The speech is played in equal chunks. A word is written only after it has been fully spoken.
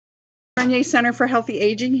Center for Healthy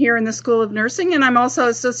Aging here in the School of Nursing, and I'm also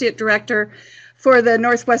Associate Director for the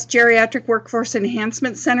Northwest Geriatric Workforce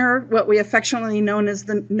Enhancement Center, what we affectionately know as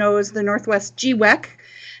the Northwest GWEC.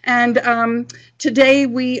 And today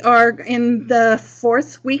we are in the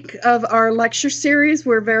 4th week of our lecture series.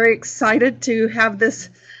 We're very excited to have this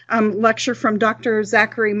lecture from Dr.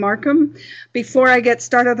 Zarchary Marcum. Before I get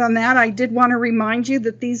started on that, I did want to remind you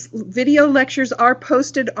that these video lectures are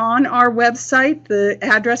posted on our website. The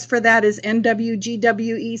address for that is nwgwec.org.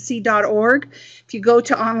 If you go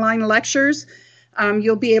to online lectures,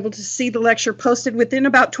 you'll be able to see the lecture posted within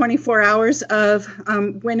about 24 hours of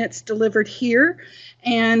when it's delivered here.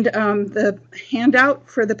 And the handout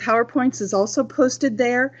for the PowerPoints is also posted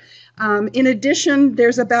there. In addition,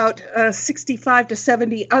 there's about 65 to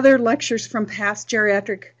 70 other lectures from past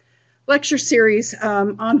geriatric lecture series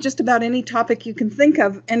on just about any topic you can think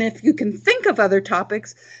of. And if you can think of other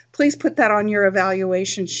topics, please put that on your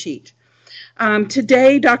evaluation sheet.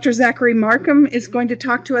 Today, Dr. Zarchary Marcum is going to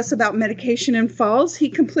talk to us about medication and falls. He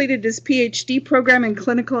completed his PhD program in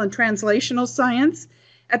clinical and translational science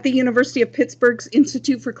at the University of Pittsburgh's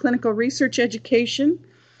Institute for Clinical Research Education.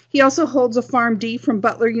 He also holds a PharmD from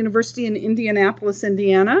Butler University in Indianapolis,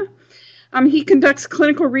 Indiana. He conducts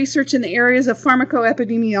clinical research in the areas of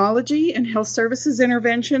pharmacoepidemiology and health services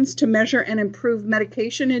interventions to measure and improve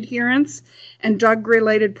medication adherence and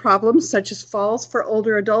drug-related problems such as falls for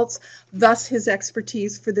older adults, thus his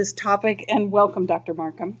expertise for this topic. And welcome, Dr.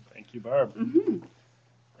 Marcum. Thank you, Barb. And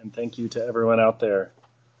thank you to everyone out there.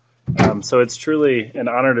 So it's truly an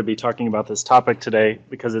honor to be talking about this topic today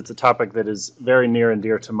because it's a topic that is very near and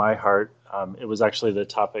dear to my heart. It was actually the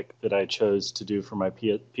topic that I chose to do for my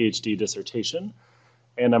PhD dissertation.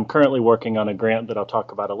 And I'm currently working on a grant that I'll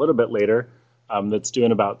talk about a little bit later that's due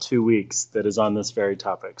in about 2 weeks that is on this very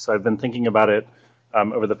topic. So I've been thinking about it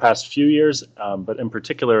over the past few years, but in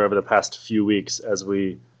particular over the past few weeks as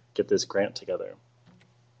we get this grant together.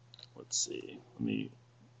 Let's see. Let me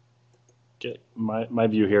get my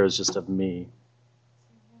view here is just of me.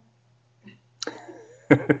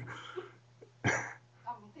 They can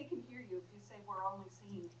hear you if you say we're only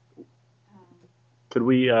seeing. Could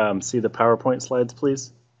we see the PowerPoint slides,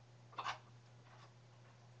 please?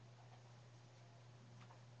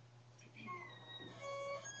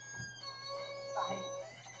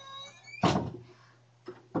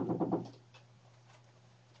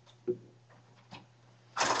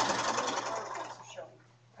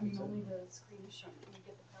 I mean, only the screen is showing. Can you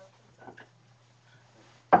get the PowerPoint up?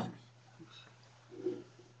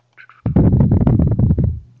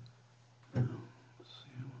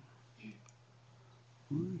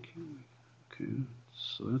 Okay,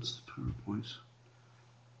 so that's the PowerPoints.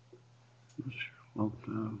 Not sure. Well,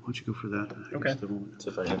 why don't you go for that? Okay. So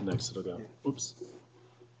if I hit next, it'll go. Oops.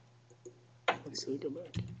 Let's see, go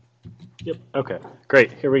back. Yep. Okay.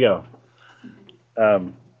 Great. Here we go.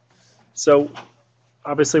 So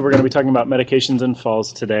obviously, we're going to be talking about medications and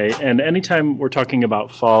falls today. And anytime we're talking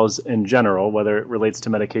about falls in general, whether it relates to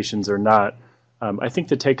medications or not, I think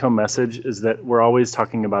the take-home message is that we're always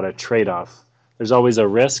talking about a trade-off. There's always a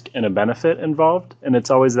risk and a benefit involved, and it's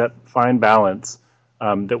always that fine balance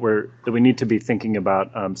that we need to be thinking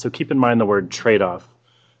about. So keep in mind the word trade-off.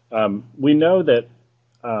 We know that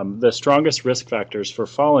the strongest risk factors for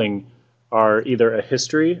falling are either a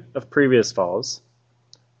history of previous falls,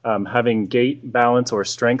 having gait, balance, or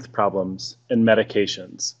strength problems, and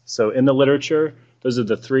medications. So in the literature, those are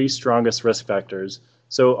the 3 strongest risk factors.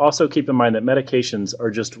 So also keep in mind that medications are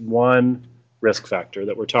just one risk factor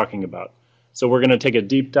that we're talking about. So we're going to take a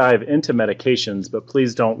deep dive into medications, but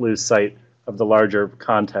please don't lose sight of the larger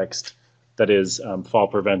context that is fall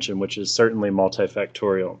prevention, which is certainly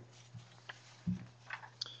multifactorial.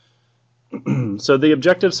 So the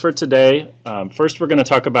objectives for today, first we're going to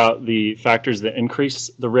talk about the factors that increase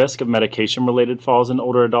the risk of medication-related falls in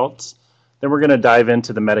older adults. Then we're going to dive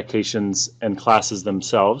into the medications and classes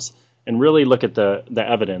themselves and really look at the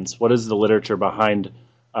evidence. What is the literature behind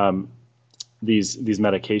these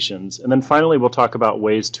medications? And then finally we'll talk about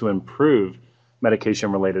ways to improve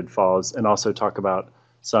medication-related falls and also talk about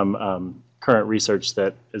some current research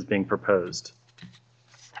that is being proposed.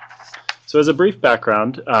 So as a brief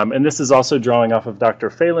background, and this is also drawing off of Dr.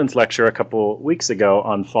 Phelan's lecture a couple weeks ago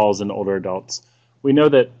on falls in older adults, we know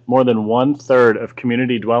that more than 1/3 of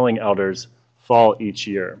community dwelling elders fall each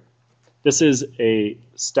year. This is a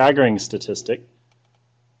staggering statistic.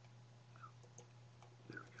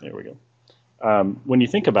 There we go. When you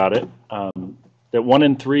think about it, that 1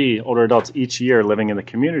 in 3 older adults each year living in the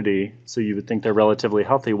community, so you would think they're relatively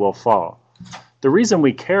healthy, will fall. The reason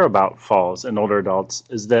we care about falls in older adults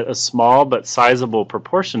is that a small but sizable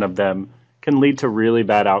proportion of them can lead to really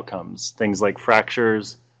bad outcomes, things like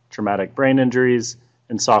fractures, traumatic brain injuries,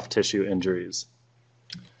 and soft tissue injuries.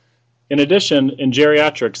 In addition, in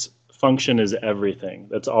geriatrics, function is everything.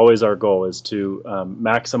 That's always our goal, is to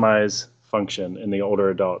maximize function in the older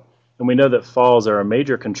adult. And we know that falls are a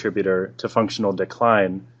major contributor to functional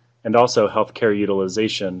decline and also healthcare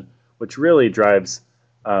utilization, which really drives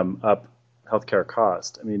up healthcare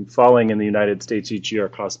cost. I mean, falling in the United States each year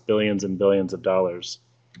costs billions and billions of dollars.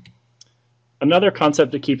 Another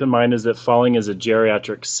concept to keep in mind is that falling is a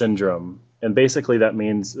geriatric syndrome, and basically that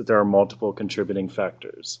means that there are multiple contributing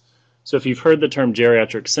factors. So if you've heard the term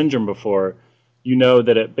geriatric syndrome before, you know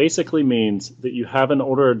that it basically means that you have an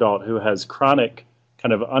older adult who has chronic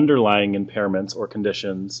kind of underlying impairments or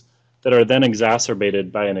conditions that are then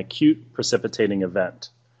exacerbated by an acute precipitating event.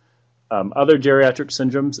 Other geriatric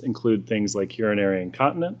syndromes include things like urinary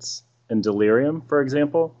incontinence and delirium, for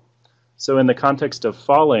example. So in the context of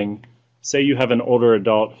falling, say you have an older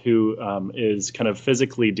adult who is kind of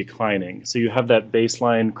physically declining. So you have that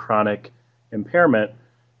baseline chronic impairment,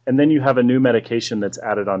 and then you have a new medication that's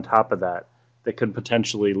added on top of that that could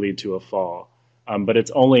potentially lead to a fall. But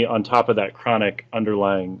it's only on top of that chronic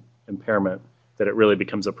underlying impairment that it really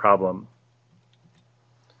becomes a problem.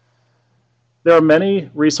 There are many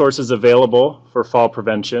resources available for fall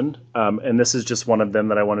prevention, and this is just one of them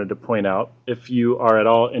that I wanted to point out. If you are at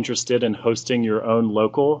all interested in hosting your own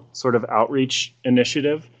local sort of outreach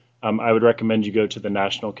initiative, I would recommend you go to the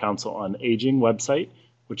National Council on Aging website,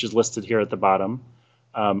 which is listed here at the bottom.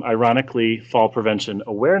 Ironically, Fall Prevention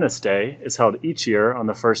Awareness Day is held each year on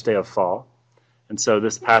the first day of fall. And so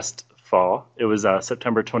this past fall, it was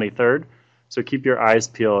September 23rd. So keep your eyes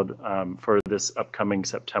peeled for this upcoming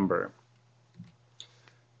September.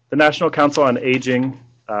 The National Council on Aging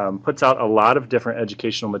puts out a lot of different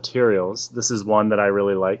educational materials. This is one that I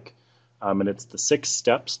really like, and it's the 6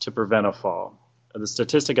 steps to prevent a fall. The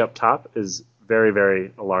statistic up top is very,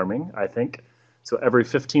 very alarming, I think. So every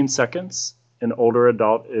 15 seconds, an older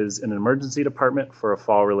adult is in an emergency department for a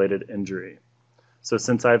fall-related injury. So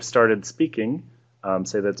since I've started speaking,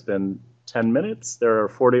 say that's been 10 minutes, there are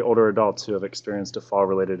 40 older adults who have experienced a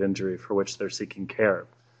fall-related injury for which they're seeking care.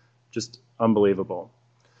 Just unbelievable.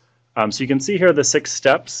 So you can see here the 6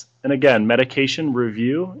 steps. And again, medication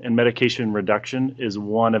review and medication reduction is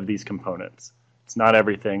one of these components. It's not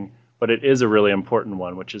everything, but it is a really important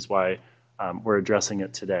one, which is why we're addressing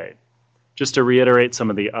it today. Just to reiterate some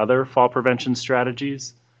of the other fall prevention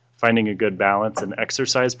strategies: finding a good balance and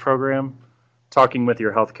exercise program, talking with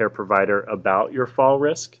your healthcare provider about your fall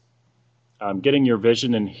risk, getting your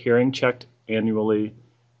vision and hearing checked annually,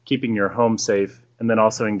 keeping your home safe, and then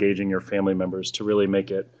also engaging your family members to really make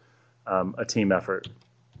it a team effort.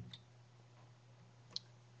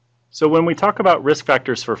 So when we talk about risk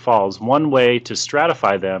factors for falls, one way to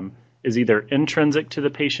stratify them is either intrinsic to the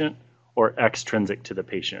patient or extrinsic to the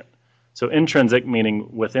patient. So intrinsic,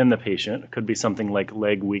 meaning within the patient, could be something like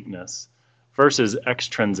leg weakness, versus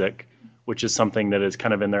extrinsic, which is something that is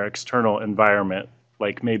kind of in their external environment,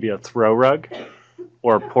 like maybe a throw rug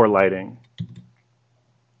or poor lighting.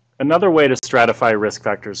 Another way to stratify risk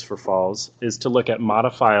factors for falls is to look at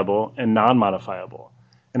modifiable and non-modifiable.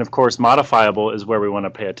 And of course, modifiable is where we want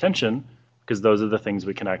to pay attention, because those are the things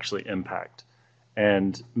we can actually impact.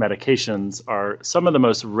 And medications are some of the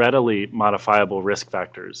most readily modifiable risk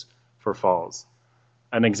factors for falls.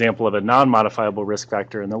 An example of a non-modifiable risk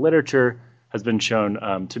factor in the literature has been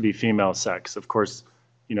shown to be female sex. Of course,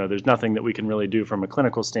 there's nothing that we can really do from a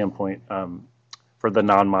clinical standpoint for the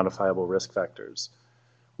non-modifiable risk factors.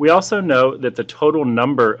 We also know that the total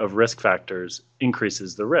number of risk factors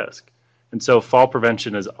increases the risk. And so fall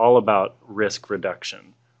prevention is all about risk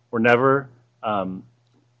reduction. We're never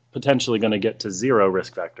potentially going to get to 0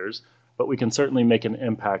 risk factors, but we can certainly make an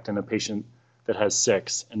impact in a patient that has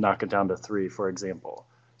 6 and knock it down to 3, for example.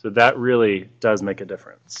 So that really does make a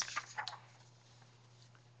difference.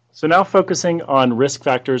 So now focusing on risk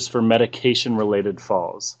factors for medication-related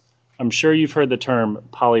falls. I'm sure you've heard the term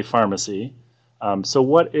polypharmacy. So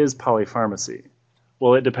what is polypharmacy?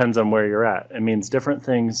 Well, it depends on where you're at. It means different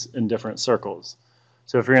things in different circles.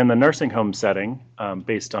 So if you're in the nursing home setting,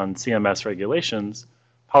 based on CMS regulations,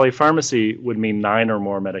 polypharmacy would mean 9 or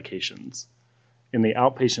more medications. In the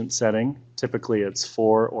outpatient setting, typically it's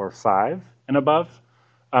 4 or 5 and above,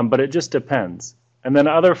 but it just depends. And then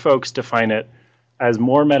other folks define it as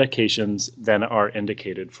more medications than are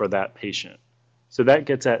indicated for that patient. So that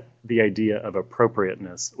gets at the idea of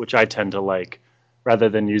appropriateness, which I tend to like, rather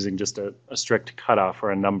than using just a strict cutoff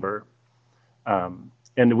or a number.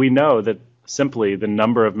 And we know that simply the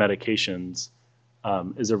number of medications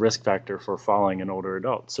is a risk factor for falling in older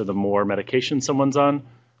adults. So the more medication someone's on,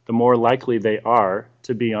 the more likely they are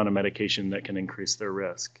to be on a medication that can increase their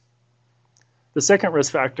risk. The second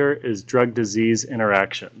risk factor is drug-disease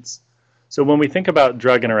interactions. So when we think about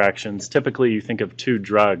drug interactions, typically you think of two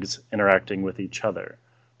drugs interacting with each other.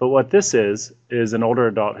 But what this is an older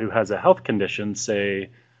adult who has a health condition, say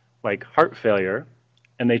like heart failure,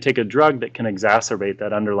 and they take a drug that can exacerbate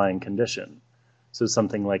that underlying condition. So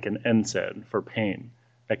something like an NSAID for pain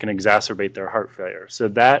that can exacerbate their heart failure. So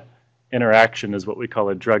that interaction is what we call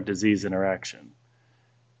a drug-disease interaction.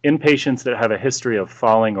 In patients that have a history of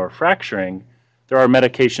falling or fracturing, there are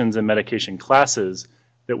medications and medication classes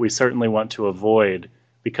that we certainly want to avoid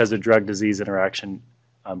because a drug-disease interaction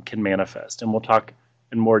can manifest. And we'll talk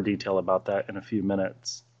in more detail about that in a few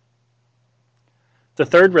minutes. The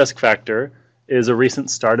third risk factor is a recent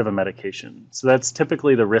start of a medication. So that's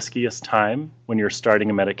typically the riskiest time when you're starting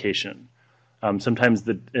a medication. Sometimes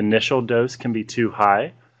the initial dose can be too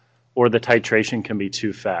high, or the titration can be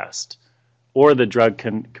too fast, or the drug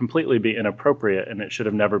can completely be inappropriate and it should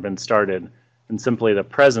have never been started, and simply the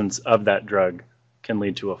presence of that drug can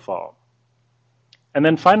lead to a fall. And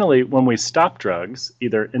then finally, when we stop drugs,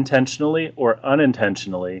 either intentionally or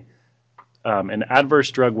unintentionally, an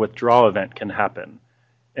adverse drug withdrawal event can happen.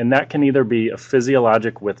 And that can either be a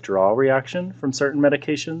physiologic withdrawal reaction from certain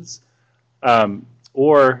medications,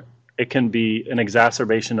 or it can be an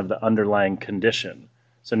exacerbation of the underlying condition.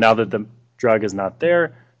 So now that the drug is not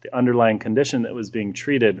there, the underlying condition that was being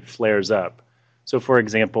treated flares up. So for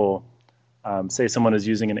example, say someone is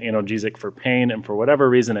using an analgesic for pain, and for whatever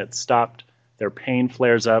reason it stopped, their pain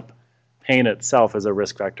flares up. Pain itself is a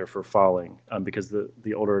risk factor for falling because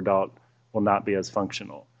the older adult will not be as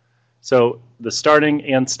functional. So the starting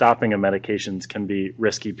and stopping of medications can be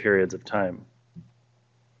risky periods of time.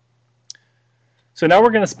 So now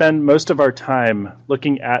we're going to spend most of our time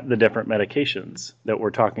looking at the different medications that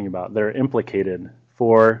we're talking about that are implicated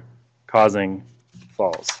for causing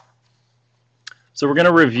falls. So we're going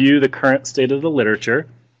to review the current state of the literature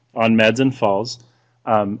on meds and falls.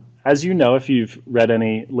 As you know, if you've read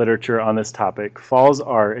any literature on this topic, falls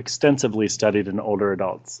are extensively studied in older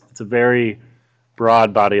adults. It's a very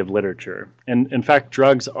broad body of literature. And in fact,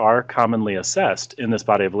 drugs are commonly assessed in this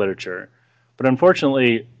body of literature. But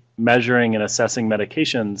unfortunately, measuring and assessing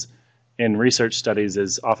medications in research studies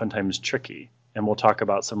is oftentimes tricky, and we'll talk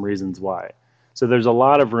about some reasons why. So there's a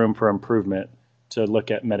lot of room for improvement to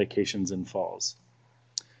look at medications in falls.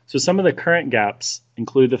 So some of the current gaps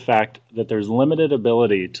include the fact that there's limited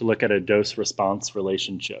ability to look at a dose-response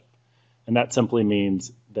relationship. And that simply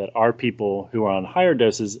means that are people who are on higher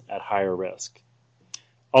doses at higher risk.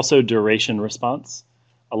 Also, duration response.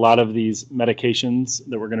 A lot of these medications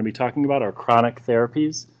that we're going to be talking about are chronic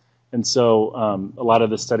therapies. And so a lot of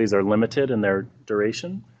the studies are limited in their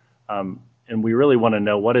duration. And we really want to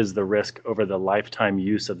know what is the risk over the lifetime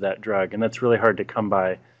use of that drug. And that's really hard to come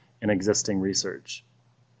by in existing research.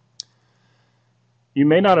 You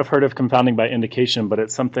may not have heard of confounding by indication, but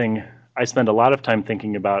it's something I spend a lot of time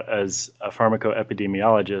thinking about as a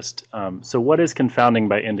pharmacoepidemiologist. So what is confounding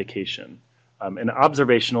by indication? In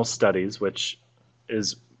observational studies, which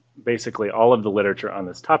is basically all of the literature on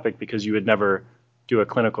this topic, because you would never do a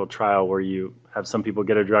clinical trial where you have some people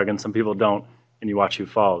get a drug and some people don't, and you watch who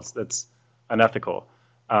falls. That's unethical.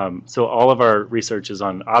 So all of our research is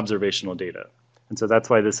on observational data. And so that's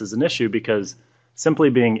why this is an issue, because simply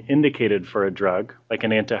being indicated for a drug, like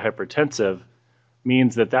an antihypertensive,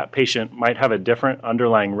 means that that patient might have a different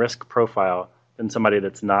underlying risk profile than somebody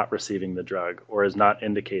that's not receiving the drug or is not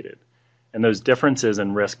indicated. And those differences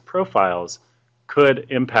in risk profiles could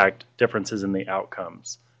impact differences in the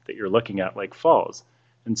outcomes that you're looking at, like falls.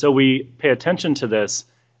 And so we pay attention to this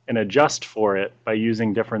and adjust for it by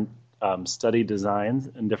using different study designs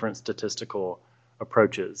and different statistical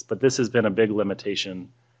approaches. But this has been a big limitation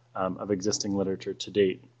of existing literature to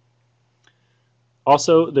date.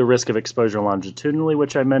 Also, the risk of exposure longitudinally,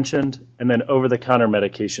 which I mentioned, and then over-the-counter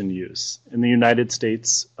medication use. In the United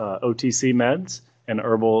States, OTC meds and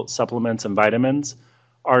herbal supplements and vitamins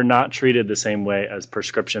are not treated the same way as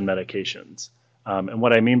prescription medications. And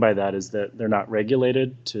what I mean by that is that they're not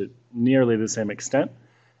regulated to nearly the same extent.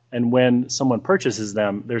 And when someone purchases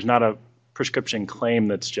them, there's not a prescription claim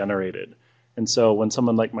that's generated. And so when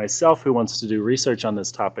someone like myself who wants to do research on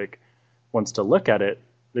this topic wants to look at it,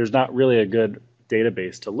 there's not really a good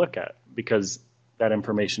database to look at because that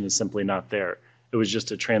information is simply not there. It was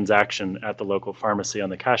just a transaction at the local pharmacy on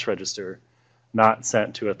the cash register, not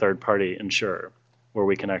sent to a third-party insurer where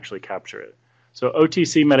we can actually capture it. So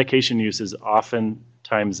OTC medication use is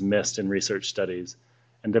oftentimes missed in research studies,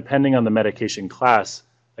 and depending on the medication class,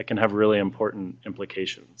 that can have really important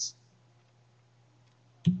implications.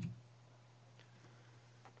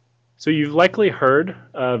 So you've likely heard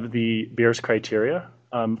of the Beers criteria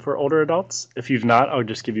for older adults. If you've not, I'll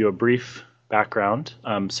just give you a brief background.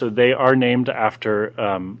 So they are named after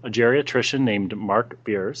a geriatrician named Mark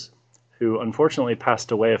Beers, who unfortunately passed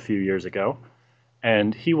away a few years ago.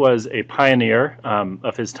 And he was a pioneer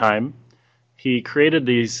of his time. He created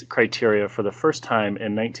these criteria for the first time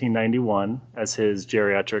in 1991 as his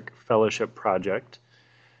geriatric fellowship project.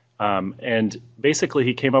 And basically,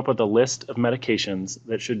 he came up with a list of medications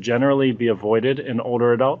that should generally be avoided in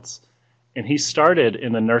older adults. And he started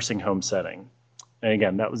in the nursing home setting. And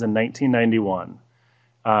again, that was in 1991.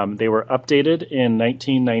 They were updated in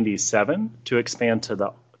 1997 to expand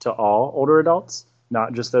to all older adults,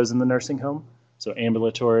 not just those in the nursing home. So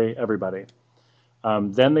ambulatory, everybody.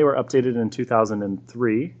 Then they were updated in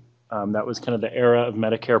 2003. That was kind of the era of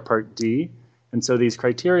Medicare Part D. And so these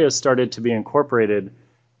criteria started to be incorporated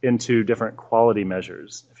into different quality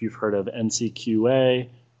measures. If you've heard of NCQA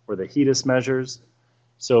or the HEDIS measures.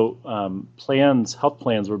 So health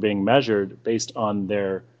plans were being measured based on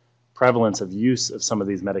their prevalence of use of some of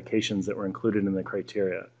these medications that were included in the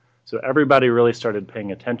criteria. So everybody really started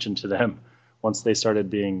paying attention to them once they started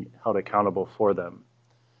being held accountable for them.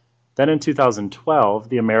 Then in 2012,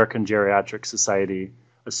 the American Geriatric Society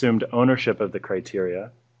assumed ownership of the criteria,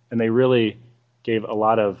 and they really gave a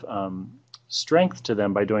lot of strength to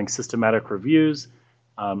them by doing systematic reviews,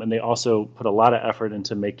 and they also put a lot of effort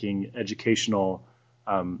into making educational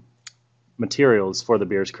materials for the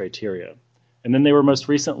Beers criteria. And then they were most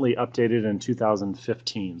recently updated in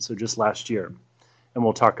 2015, so just last year. And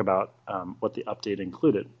we'll talk about what the update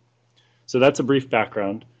included. So that's a brief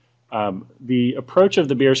background. The approach of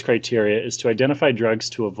the Beers criteria is to identify drugs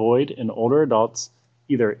to avoid in older adults,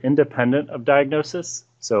 either independent of diagnosis,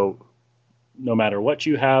 so no matter what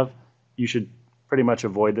you have, you should pretty much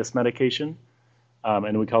avoid this medication,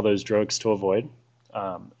 and we call those drugs to avoid.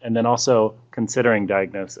 And then also considering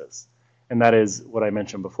diagnosis, and that is what I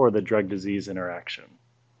mentioned before, the drug-disease interaction.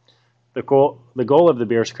 The goal of the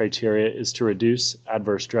Beers criteria is to reduce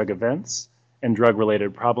adverse drug events and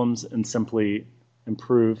drug-related problems and simply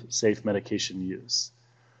improve safe medication use.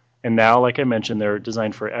 And now, like I mentioned, they're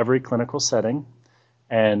designed for every clinical setting,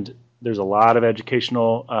 and there's a lot of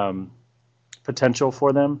educational potential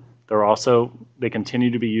for them. They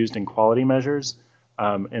continue to be used in quality measures,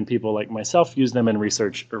 and people like myself use them in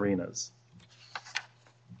research arenas.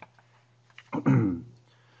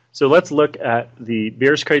 So let's look at the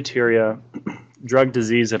Beers criteria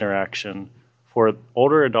drug-disease interaction for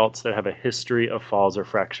older adults that have a history of falls or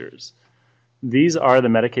fractures. These are the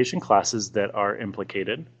medication classes that are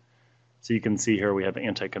implicated. So you can see here we have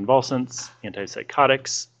anticonvulsants,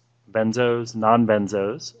 antipsychotics, benzos,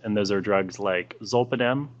 non-benzos, and those are drugs like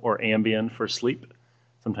zolpidem or Ambien for sleep.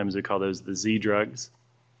 Sometimes we call those the Z drugs.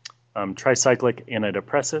 Tricyclic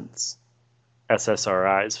antidepressants,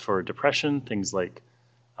 SSRIs for depression, things like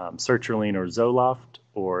sertraline or Zoloft,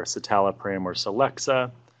 or citalopram or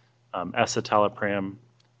Celexa, escitalopram,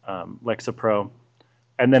 Lexapro.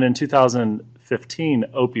 And then in 2015,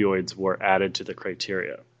 opioids were added to the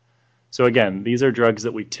criteria. So again, these are drugs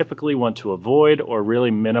that we typically want to avoid or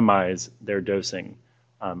really minimize their dosing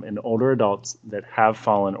in older adults that have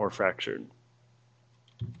fallen or fractured.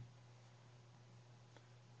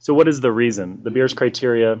 So what is the reason? The Beers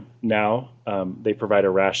criteria now, they provide a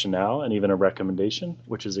rationale and even a recommendation,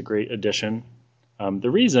 which is a great addition. The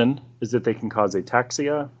reason is that they can cause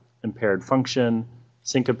ataxia, impaired function,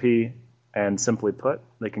 syncope, and simply put,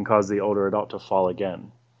 they can cause the older adult to fall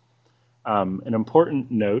again. An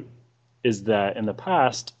important note is that in the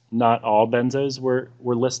past, not all benzos were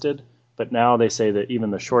listed, but now they say that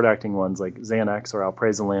even the short-acting ones like Xanax or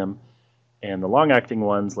alprazolam and the long-acting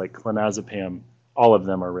ones like clonazepam, all of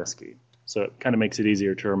them are risky. So it kind of makes it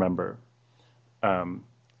easier to remember. And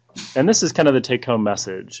this is kind of the take-home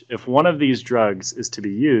message. If one of these drugs is to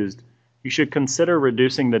be used, you should consider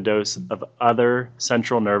reducing the dose of other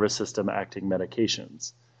central nervous system acting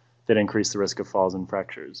medications that increase the risk of falls and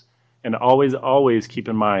fractures. And always keep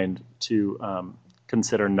in mind to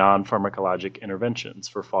consider non-pharmacologic interventions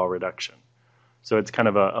for fall reduction. So it's kind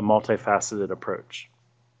of a multifaceted approach.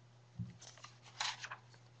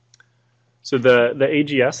 So the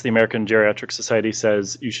AGS, the American Geriatric Society,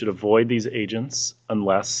 says you should avoid these agents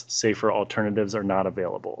unless safer alternatives are not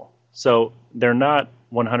available. So they're not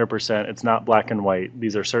 100%, it's not black and white.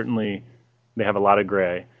 These are certainly, they have a lot of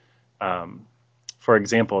gray. For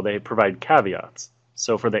example, they provide caveats.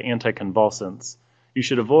 So for the anticonvulsants, you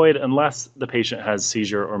should avoid unless the patient has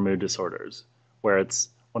seizure or mood disorders, where it's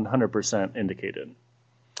 100% indicated.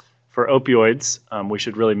 For opioids, we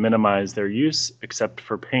should really minimize their use except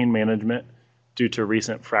for pain management due to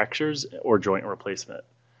recent fractures or joint replacement.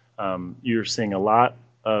 You're seeing a lot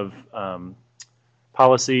of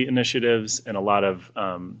policy initiatives and a lot of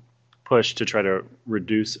push to try to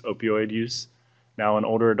reduce opioid use now in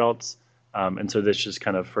older adults. And so this just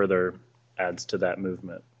kind of further adds to that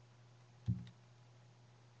movement.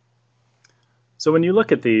 So when you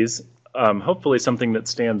look at these, hopefully something that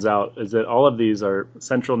stands out is that all of these are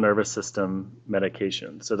central nervous system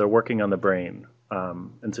medications. So they're working on the brain.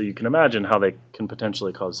 And so you can imagine how they can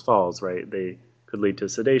potentially cause falls, right? They could lead to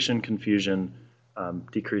sedation, confusion,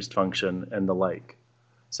 decreased function, and the like.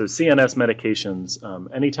 So CNS medications,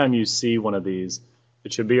 anytime you see one of these,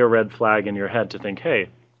 it should be a red flag in your head to think, hey,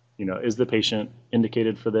 is the patient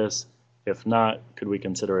indicated for this? If not, could we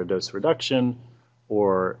consider a dose reduction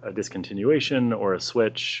or a discontinuation or a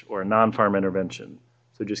switch or a non-pharm intervention?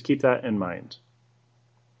 So just keep that in mind.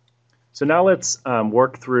 So now let's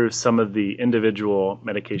work through some of the individual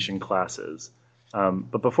medication classes.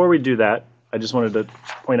 But before we do that, I just wanted to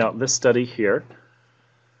point out this study here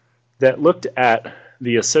that looked at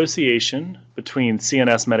the association between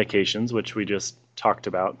CNS medications, which we just talked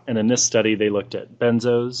about. And in this study, they looked at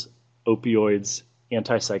benzos, opioids,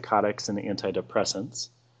 antipsychotics, and antidepressants.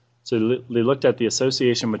 So they looked at the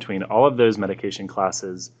association between all of those medication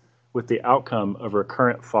classes with the outcome of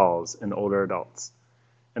recurrent falls in older adults.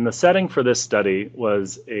 And the setting for this study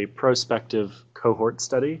was a prospective cohort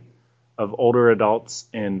study of older adults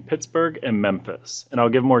in Pittsburgh and Memphis. And I'll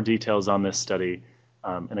give more details on this study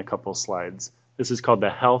in a couple slides. This is called the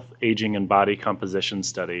Health, Aging, and Body Composition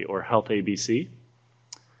Study, or Health ABC.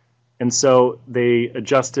 And so they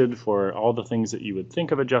adjusted for all the things that you would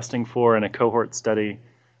think of adjusting for in a cohort study.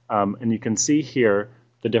 And you can see here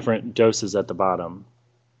the different doses at the bottom.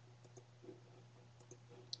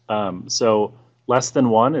 So less than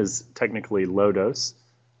 1 is technically low dose.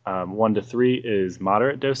 1 to 3 is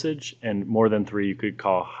moderate dosage, and more than 3 you could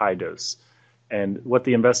call high dose. And what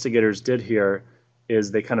the investigators did here is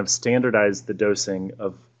they kind of standardized the dosing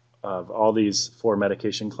of all these 4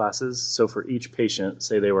 medication classes. So for each patient,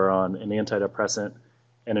 say they were on an antidepressant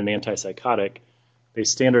and an antipsychotic, they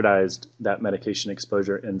standardized that medication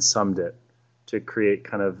exposure and summed it to create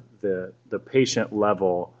kind of the patient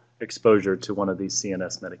level exposure to one of these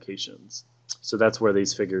CNS medications. So that's where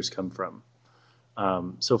these figures come from.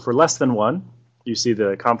 So for less than 1, you see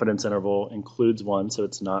the confidence interval includes 1, so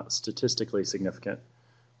it's not statistically significant.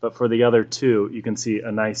 But for the other 2, you can see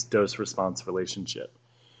a nice dose-response relationship.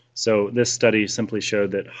 So this study simply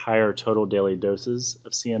showed that higher total daily doses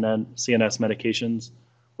of CNS medications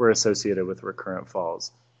were associated with recurrent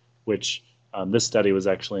falls, which this study was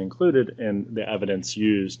actually included in the evidence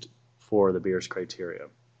used for the Beers criteria.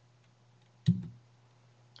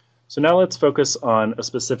 So now let's focus on a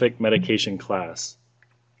specific medication class.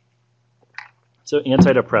 So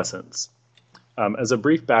antidepressants. As a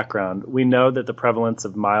brief background, we know that the prevalence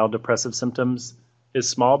of mild depressive symptoms is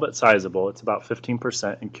small but sizable. It's about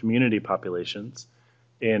 15% in community populations.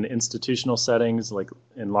 In institutional settings, like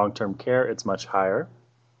in long-term care, it's much higher.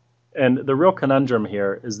 And the real conundrum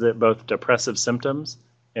here is that both depressive symptoms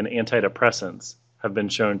and antidepressants have been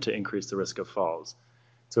shown to increase the risk of falls.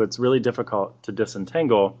 So it's really difficult to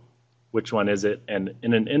disentangle which one is it, and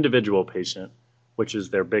in an individual patient, which is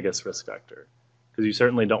their biggest risk factor. Because you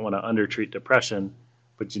certainly don't want to undertreat depression,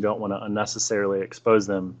 but you don't want to unnecessarily expose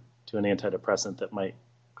them to an antidepressant that might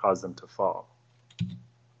cause them to fall.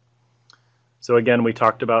 So again, we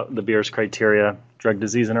talked about the Beers criteria,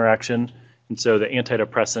 drug-disease interaction, and so the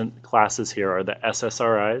antidepressant classes here are the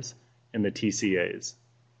SSRIs and the TCAs.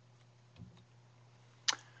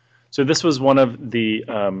 So this was one of the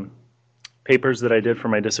papers that I did for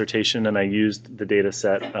my dissertation, and I used the data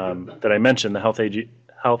set that I mentioned, the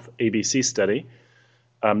Health ABC study.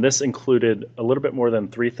 This included a little bit more than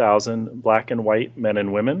 3,000 black and white men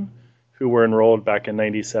and women who were enrolled back in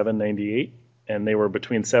 97, 98, and they were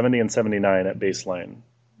between 70 and 79 at baseline.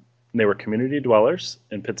 And they were community dwellers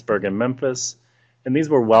in Pittsburgh and Memphis, and these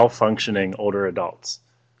were well-functioning older adults.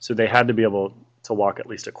 So they had to be able to walk at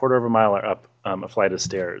least a quarter of a mile or up a flight of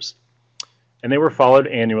stairs. And they were followed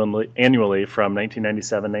annually from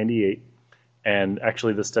 1997-98, and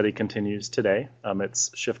actually the study continues today.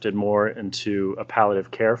 It's shifted more into a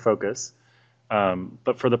palliative care focus.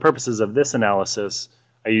 But for the purposes of this analysis,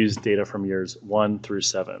 I used data from years 1 through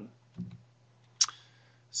 7.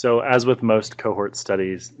 So as with most cohort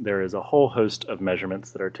studies, there is a whole host of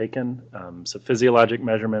measurements that are taken. So physiologic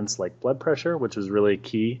measurements like blood pressure, which is really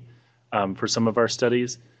key for some of our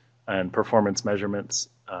studies, and performance measurements.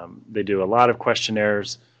 They do a lot of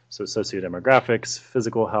questionnaires, so sociodemographics,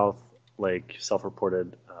 physical health, like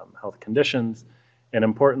self-reported health conditions, and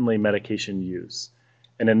importantly, medication use.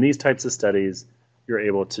 And in these types of studies, you're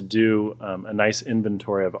able to do a nice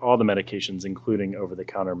inventory of all the medications, including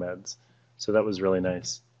over-the-counter meds. So that was really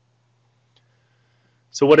nice.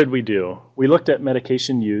 So what did we do? We looked at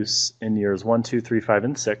medication use in years 1, 2, 3, 5,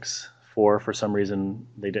 and 6. 4, for some reason,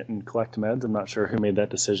 they didn't collect meds. I'm not sure who made that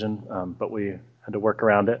decision, but we had to work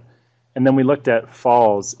around it. And then we looked at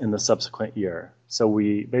falls in the subsequent year. So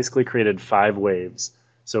we basically created 5 waves.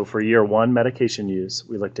 So for year 1 medication use,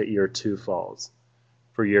 we looked at year 2 falls.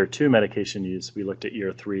 For year 2 medication use, we looked at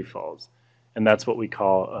year 3 falls. And that's what we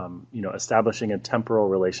call establishing a temporal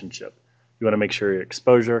relationship. You want to make sure your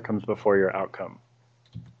exposure comes before your outcome.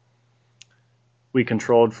 We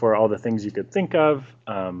controlled for all the things you could think of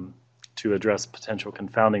to address potential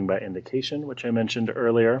confounding by indication, which I mentioned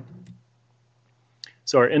earlier.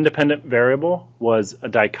 So our independent variable was a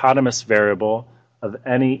dichotomous variable of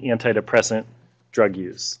any antidepressant drug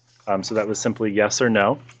use. So that was simply yes or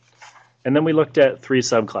no. And then we looked at 3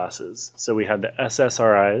 subclasses. So we had the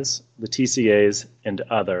SSRIs, the TCAs, and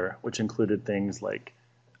other, which included things like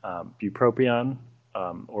bupropion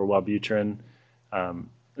or Wellbutrin,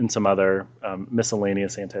 and some other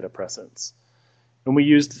miscellaneous antidepressants. And we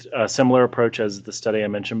used a similar approach as the study I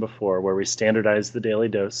mentioned before, where we standardized the daily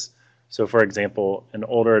dose. So for example, an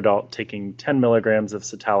older adult taking 10 milligrams of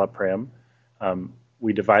citalopram,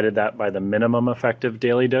 we divided that by the minimum effective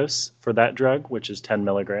daily dose for that drug, which is 10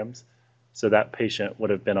 milligrams. So that patient would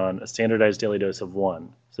have been on a standardized daily dose of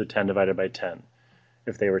 1, so 10 divided by 10.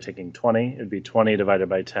 If they were taking 20, it'd be 20 divided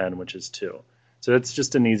by 10, which is 2. So that's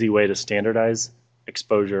just an easy way to standardize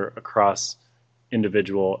exposure across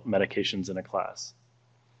individual medications in a class.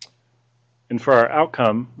 And for our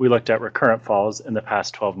outcome, we looked at recurrent falls in the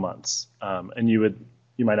past 12 months. And you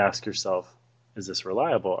might ask yourself, is this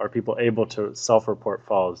reliable? Are people able to self-report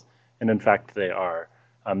falls? And in fact, they are.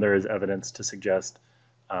 There is evidence to suggest,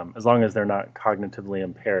 as long as they're not cognitively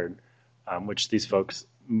impaired, which these folks,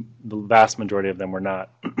 the vast majority of them were not,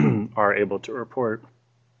 are able to report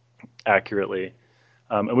accurately.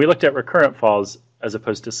 And we looked at recurrent falls as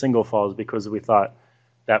opposed to single falls because we thought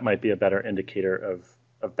that might be a better indicator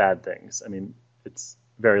of bad things. I mean, it's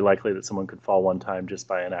very likely that someone could fall one time just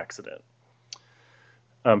by an accident.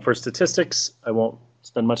 For statistics, I won't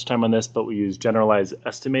spend much time on this, but we use generalized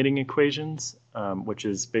estimating equations, which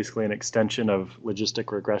is basically an extension of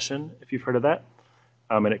logistic regression, if you've heard of that.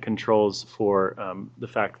 And it controls for the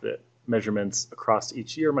fact that measurements across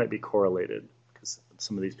each year might be correlated because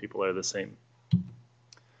some of these people are the same.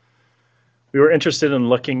 We were interested in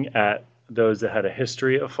looking at those that had a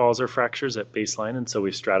history of falls or fractures at baseline, and so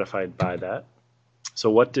we stratified by that. So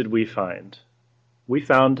what did we find? We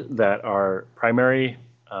found that our primary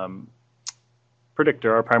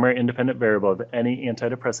predictor, our primary independent variable of any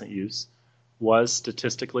antidepressant use, was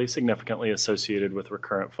statistically significantly associated with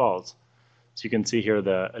recurrent falls. So you can see here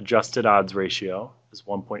the adjusted odds ratio is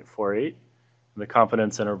 1.48, and the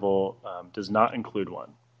confidence interval does not include 1.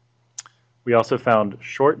 We also found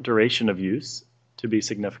short duration of use to be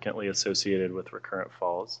significantly associated with recurrent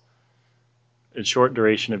falls. And short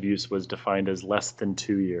duration of use was defined as less than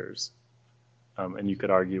 2 years. And you could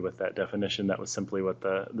argue with that definition. That was simply what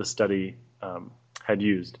the study had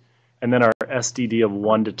used. And then our SDD of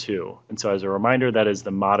 1 to 2. And so as a reminder, that is the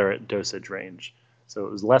moderate dosage range. So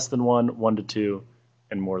it was less than 1, 1 to 2,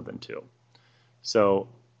 and more than 2. So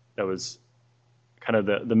that was kind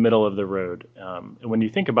of the middle of the road. And when you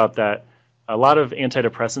think about that, a lot of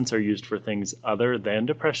antidepressants are used for things other than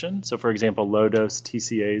depression. So for example, low-dose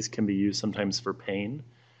TCAs can be used sometimes for pain.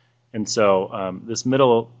 And so this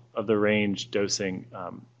middle of the range dosing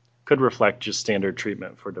could reflect just standard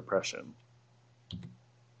treatment for depression.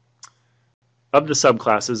 Of the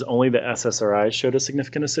subclasses, only the SSRIs showed a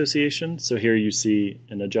significant association. So here you see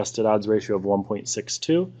an adjusted odds ratio of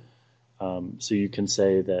 1.62. So you can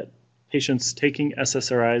say that patients taking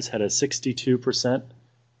SSRIs had a 62%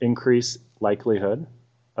 increase likelihood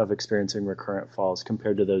of experiencing recurrent falls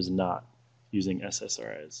compared to those not using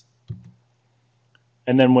SSRIs.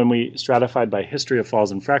 And then when we stratified by history of falls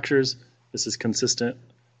and fractures, this is consistent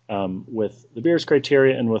with the Beers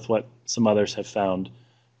criteria and with what some others have found.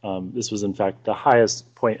 This was in fact the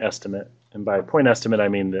highest point estimate, and by point estimate I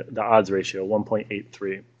mean the odds ratio,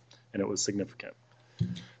 1.83, and it was significant.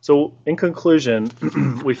 So in conclusion,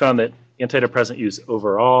 we found that antidepressant use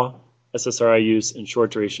overall, SSRI use, and short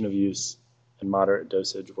duration of use and moderate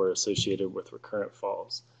dosage were associated with recurrent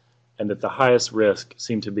falls, and that the highest risk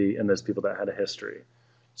seemed to be in those people that had a history.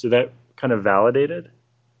 So that kind of validated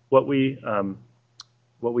what we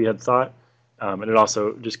had thought, and it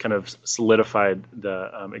also just kind of solidified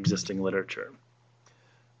the existing literature.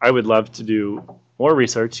 I would love to do more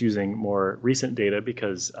research using more recent data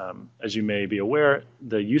because, as you may be aware,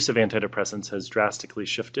 the use of antidepressants has drastically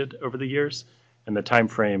shifted over the years, and the time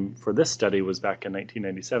frame for this study was back in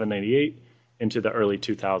 1997-98 into the early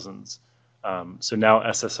 2000s. So now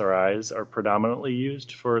SSRIs are predominantly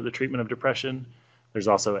used for the treatment of depression. There's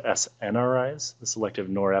also SNRIs, the selective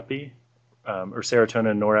norepi, or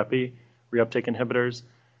serotonin norepi reuptake inhibitors,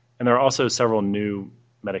 and there are also several new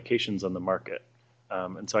medications on the market.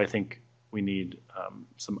 And so I think we need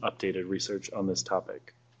some updated research on this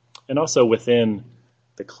topic. And also within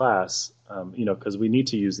the class, because we need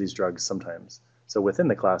to use these drugs sometimes. So within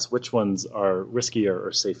the class, which ones are riskier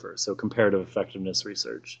or safer? So comparative effectiveness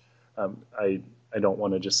research. I don't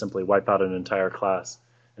want to just simply wipe out an entire class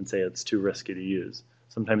and say it's too risky to use.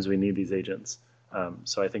 Sometimes we need these agents.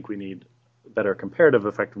 So I think we need better comparative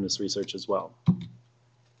effectiveness research as well.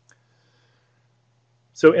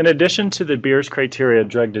 So in addition to the Beers criteria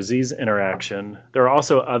drug-disease interaction, there are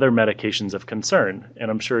also other medications of concern,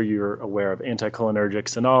 and I'm sure you're aware of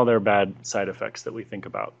anticholinergics and all their bad side effects that we think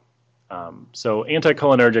about. So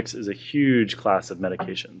anticholinergics is a huge class of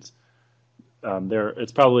medications.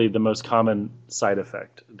 It's probably the most common side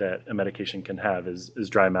effect that a medication can have is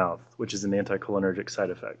dry mouth, which is an anticholinergic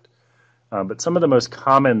side effect. But some of the most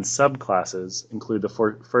common subclasses include the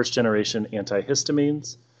first-generation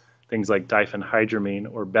antihistamines, things like diphenhydramine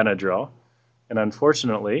or Benadryl. And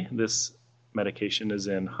unfortunately, this medication is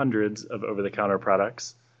in hundreds of over-the-counter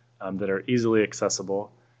products that are easily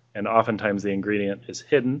accessible, and oftentimes the ingredient is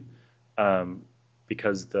hidden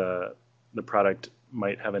because the product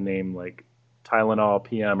might have a name like Tylenol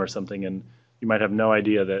PM or something, and you might have no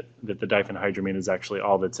idea that the diphenhydramine is actually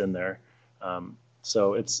all that's in there.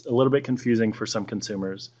 So it's a little bit confusing for some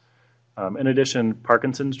consumers. In addition,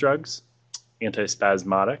 Parkinson's drugs,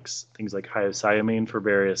 antispasmodics, things like hyoscyamine for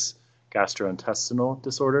various gastrointestinal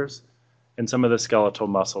disorders, and some of the skeletal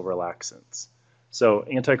muscle relaxants. So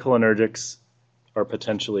anticholinergics are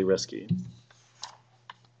potentially risky.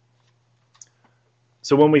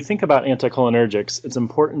 So when we think about anticholinergics, it's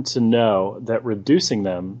important to know that reducing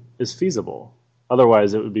them is feasible.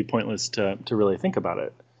 Otherwise, it would be pointless to really think about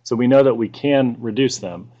it. So we know that we can reduce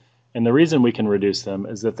them, and the reason we can reduce them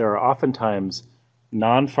is that there are oftentimes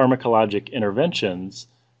non-pharmacologic interventions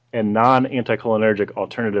and non-anticholinergic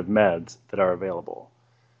alternative meds that are available.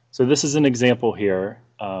 So this is an example here.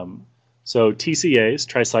 So TCAs,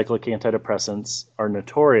 tricyclic antidepressants, are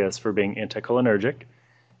notorious for being anticholinergic,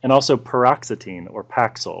 and also paroxetine or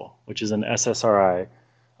Paxil, which is an SSRI.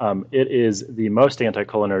 It is the most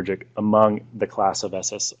anticholinergic among the class of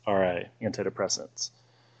SSRI antidepressants.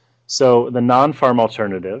 So the non-pharm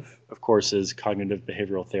alternative, of course, is cognitive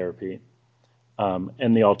behavioral therapy.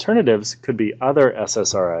 And the alternatives could be other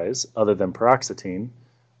SSRIs other than paroxetine,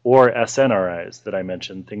 or SNRIs that I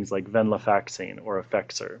mentioned, things like venlafaxine or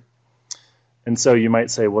Effexor. And so you might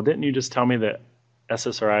say, well, didn't you just tell me that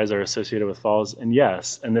SSRIs are associated with falls? And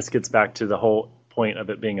yes, and this gets back to the whole point of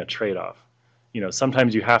it being a trade-off.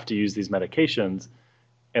 Sometimes you have to use these medications,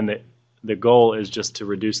 and the goal is just to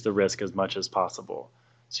reduce the risk as much as possible.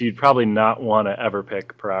 So you'd probably not want to ever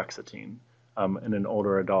pick paroxetine in an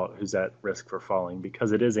older adult who's at risk for falling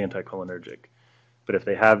because it is anticholinergic. But if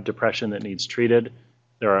they have depression that needs treated,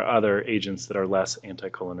 there are other agents that are less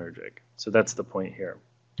anticholinergic. So that's the point here.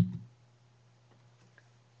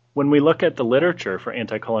 When we look at the literature for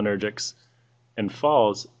anticholinergics and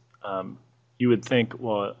falls, you would think,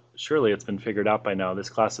 well, surely it's been figured out by now. This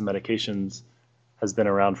class of medications has been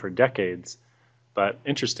around for decades. But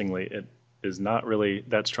interestingly, it is not really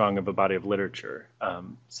that strong of a body of literature.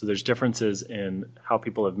 So there's differences in how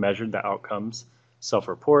people have measured the outcomes,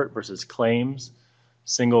 self-report versus claims,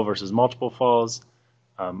 single versus multiple falls.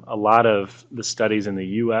 A lot of the studies in the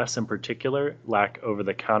US in particular lack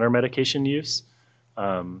over-the-counter medication use.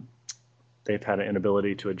 They've had an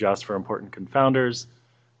inability to adjust for important confounders.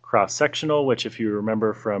 Cross-sectional, which if you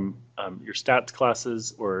remember from your stats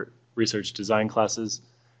classes or research design classes,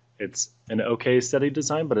 it's an okay study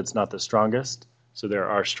design, but it's not the strongest. So there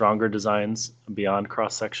are stronger designs beyond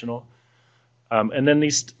cross-sectional. And then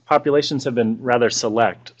these populations have been rather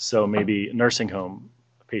select. So maybe nursing home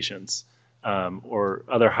patients or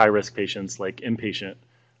other high-risk patients like inpatient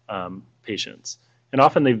patients. And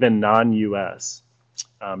often they've been non-US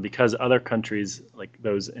because other countries like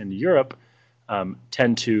those in Europe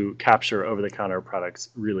tend to capture over-the-counter products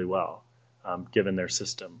really well given their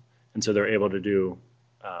system. And so they're able to do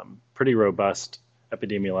pretty robust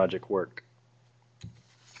epidemiologic work.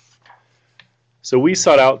 So we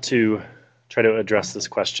sought out to try to address this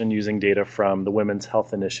question using data from the Women's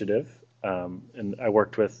Health Initiative. And I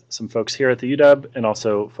worked with some folks here at the UW and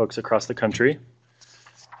also folks across the country.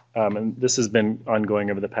 and this has been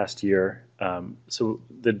ongoing over the past year. So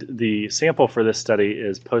the sample for this study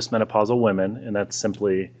is postmenopausal women, and that's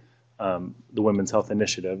simply the Women's Health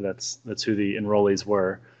Initiative. That's who the enrollees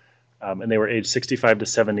were. And they were aged 65 to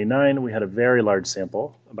 79. We had a very large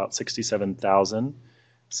sample, about 67,000.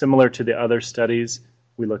 Similar to the other studies,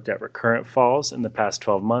 we looked at recurrent falls in the past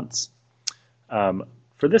 12 months.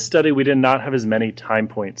 For this study, we did not have as many time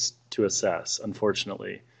points to assess,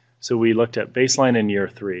 unfortunately. So we looked at baseline in year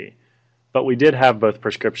 3. But we did have both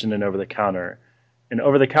prescription and over-the-counter. And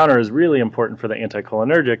over-the-counter is really important for the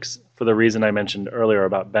anticholinergics for the reason I mentioned earlier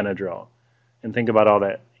about Benadryl. And think about all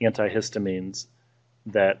the antihistamines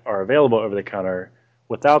that are available over the counter.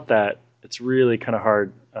 Without that, it's really kind of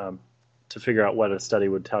hard to figure out what a study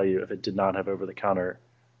would tell you if it did not have over-the-counter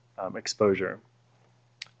exposure.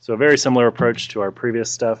 So a very similar approach to our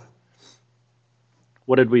previous stuff.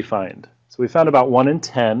 What did we find? So we found about 1 in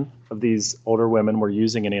 10 of these older women were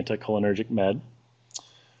using an anticholinergic med.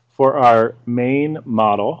 For our main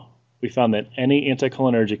model, we found that any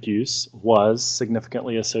anticholinergic use was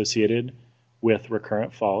significantly associated with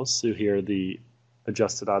recurrent falls. So here the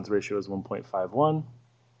adjusted odds ratio is 1.51.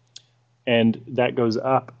 And that goes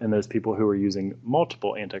up in those people who are using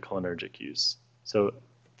multiple anticholinergic use. So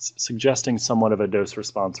it's suggesting somewhat of a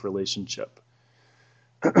dose-response relationship.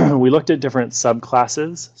 We looked at different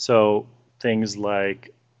subclasses, so things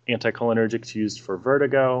like anticholinergics used for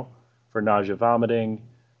vertigo, for nausea, vomiting,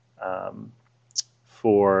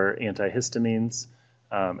 for antihistamines,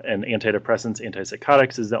 and antidepressants,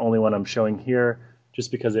 antipsychotics is the only one I'm showing here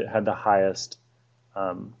just because it had the highest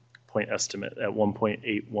point estimate at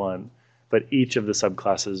 1.81, but each of the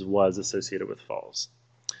subclasses was associated with falls.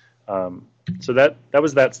 So that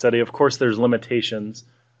was that study. Of course, there's limitations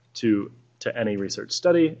to any research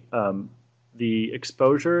study. The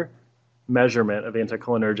exposure measurement of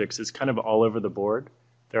anticholinergics is kind of all over the board.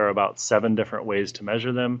 There are about 7 different ways to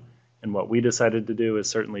measure them, and what we decided to do is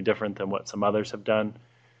certainly different than what some others have done.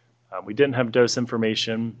 We didn't have dose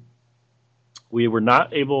information. We were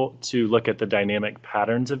not able to look at the dynamic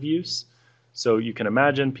patterns of use. So you can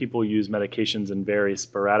imagine people use medications in very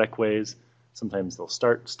sporadic ways. Sometimes they'll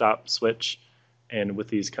start, stop, switch. And with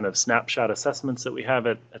these kind of snapshot assessments that we have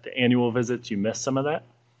at the annual visits, you miss some of that.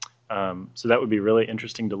 So that would be really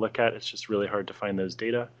interesting to look at. It's just really hard to find those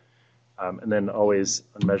data. And then always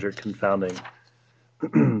unmeasured confounding.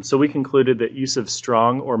 So we concluded that use of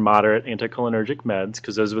strong or moderate anticholinergic meds,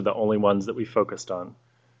 because those were the only ones that we focused on,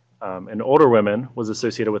 in older women was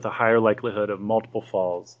associated with a higher likelihood of multiple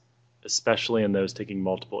falls, especially in those taking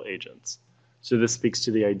multiple agents. So this speaks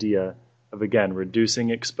to the idea of, again, reducing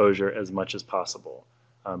exposure as much as possible.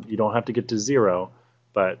 You don't have to get to 0,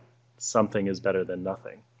 but something is better than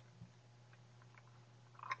nothing.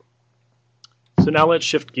 So now let's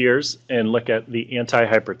shift gears and look at the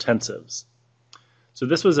antihypertensives. So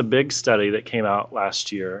this was a big study that came out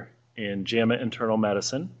last year in JAMA Internal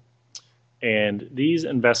Medicine. And these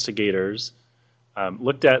investigators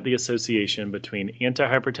looked at the association between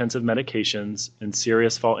antihypertensive medications and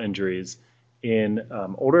serious fall injuries in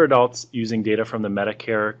older adults using data from the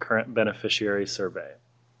Medicare Current Beneficiary Survey.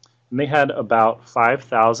 And they had about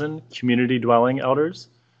 5,000 community dwelling elders,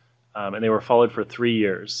 and they were followed for 3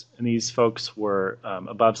 years. And these folks were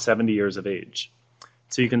above 70 years of age.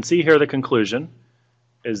 So you can see here the conclusion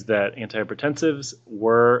is that antihypertensives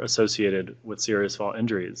were associated with serious fall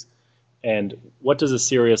injuries. And what does a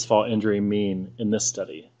serious fall injury mean in this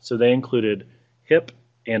study? So they included hip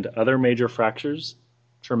and other major fractures,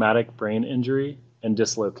 traumatic brain injury, and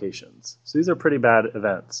dislocations. So these are pretty bad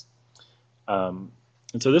events. And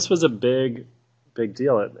so this was a big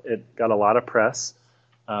deal. It got a lot of press,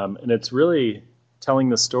 and it's really telling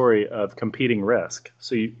the story of competing risk.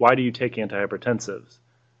 So why do you take antihypertensives?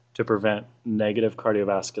 To prevent negative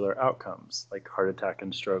cardiovascular outcomes like heart attack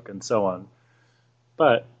and stroke and so on.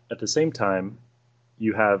 But at the same time,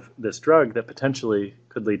 you have this drug that potentially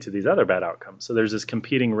could lead to these other bad outcomes. So there's this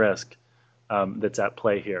competing risk that's at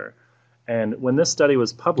play here. And when this study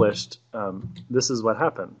was published, this is what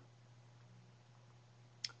happened.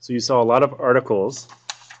 So you saw a lot of articles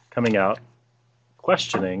coming out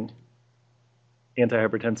questioning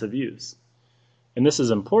antihypertensive use. And this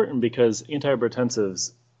is important because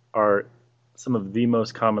antihypertensives are some of the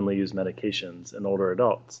most commonly used medications in older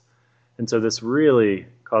adults. And so this really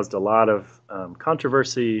caused a lot of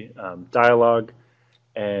controversy, dialogue,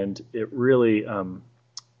 and it really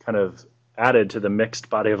kind of added to the mixed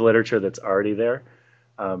body of literature that's already there.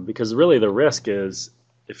 Because really the risk is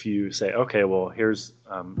if you say, okay, well, here's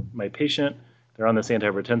my patient, they're on this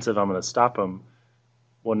antihypertensive, I'm going to stop them.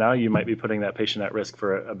 Well, now you might be putting that patient at risk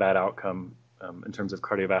for a bad outcome in terms of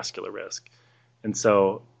cardiovascular risk. And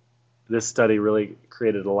so this study really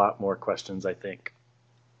created a lot more questions, I think.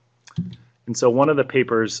 And so one of the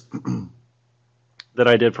papers that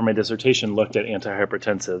I did for my dissertation looked at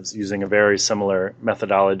antihypertensives using a very similar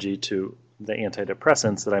methodology to the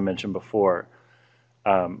antidepressants that I mentioned before.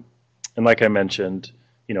 And like I mentioned,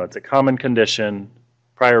 it's a common condition.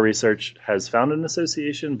 Prior research has found an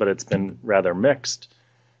association, but it's been rather mixed.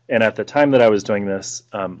 And at the time that I was doing this,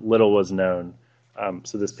 little was known.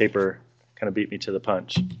 So this paper kind of beat me to the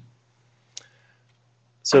punch.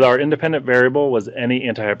 So our independent variable was any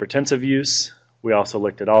antihypertensive use. We also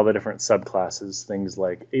looked at all the different subclasses, things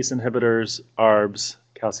like ACE inhibitors, ARBs,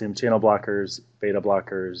 calcium channel blockers, beta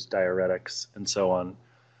blockers, diuretics, and so on.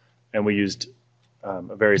 And we used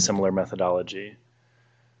a very similar methodology.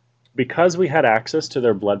 Because we had access to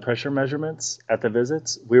their blood pressure measurements at the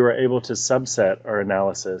visits, we were able to subset our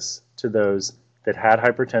analysis to those that had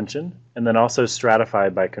hypertension and then also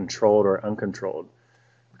stratify by controlled or uncontrolled.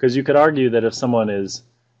 Because you could argue that if someone is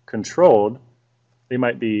controlled, they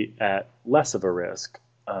might be at less of a risk,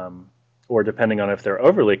 or depending on if they're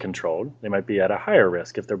overly controlled, they might be at a higher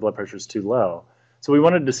risk if their blood pressure is too low. So we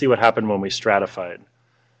wanted to see what happened when we stratified.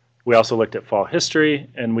 We also looked at fall history,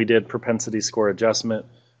 and we did propensity score adjustment,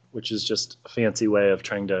 which is just a fancy way of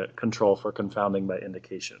trying to control for confounding by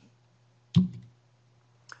indication.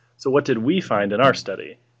 So what did we find in our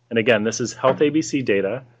study? And again, this is health ABC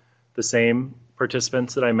data, the same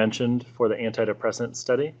participants that I mentioned for the antidepressant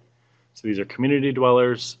study. So these are community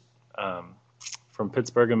dwellers from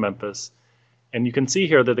Pittsburgh and Memphis. And you can see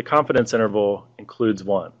here that the confidence interval includes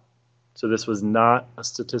 1. So this was not a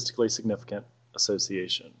statistically significant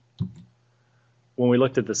association. When we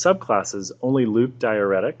looked at the subclasses, only loop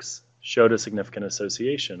diuretics showed a significant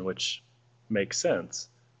association, which makes sense.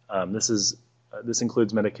 This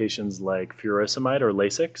includes medications like furosemide or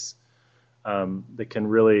Lasix that can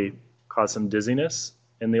really cause some dizziness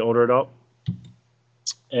in the older adult.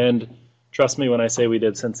 And trust me when I say we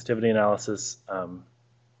did sensitivity analysis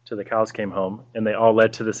till the cows came home, and they all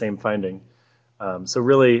led to the same finding. So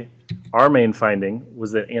really, our main finding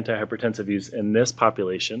was that antihypertensive use in this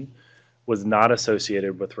population was not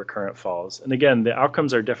associated with recurrent falls. And again, the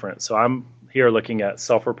outcomes are different. So I'm here looking at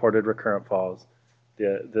self-reported recurrent falls.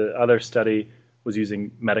 The other study was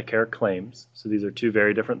using Medicare claims. So these are two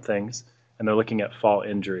very different things. And they're looking at fall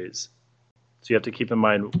injuries. So you have to keep in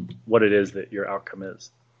mind what it is that your outcome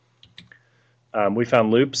is. We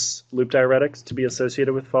found loop diuretics to be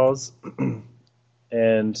associated with falls.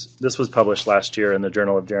 And this was published last year in the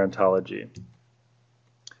Journal of Gerontology.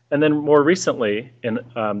 And then more recently, in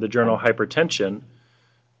the journal Hypertension,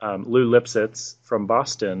 Lou Lipsitz from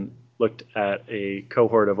Boston looked at a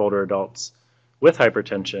cohort of older adults with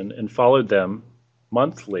hypertension and followed them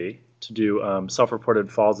monthly to do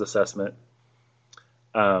self-reported falls assessment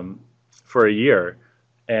for a year.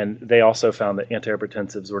 And they also found that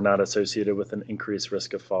antihypertensives were not associated with an increased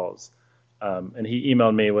risk of falls. And he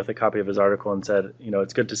emailed me with a copy of his article and said,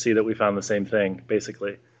 it's good to see that we found the same thing,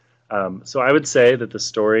 basically. So I would say that the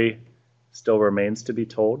story still remains to be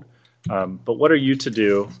told. But what are you to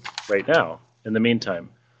do right now in the meantime?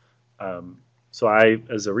 So I,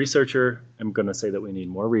 as a researcher, am going to say that we need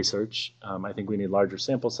more research. I think we need larger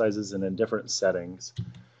sample sizes and in different settings.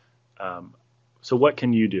 So what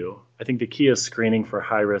can you do? I think the key is screening for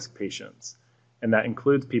high-risk patients. And that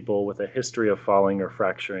includes people with a history of falling or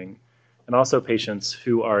fracturing, and also patients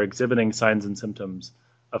who are exhibiting signs and symptoms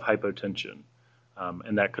of hypotension.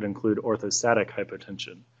 And that could include orthostatic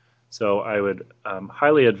hypotension. So I would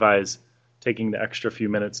highly advise taking the extra few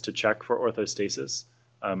minutes to check for orthostasis.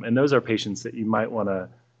 And those are patients that you might want to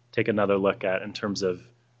take another look at in terms of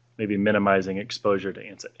maybe minimizing exposure to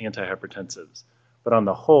antihypertensives. But on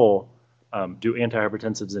the whole, do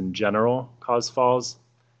antihypertensives in general cause falls?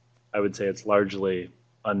 I would say it's largely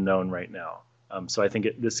unknown right now. So I think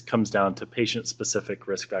this comes down to patient-specific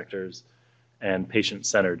risk factors and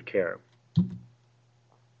patient-centered care.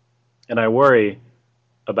 And I worry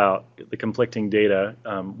about the conflicting data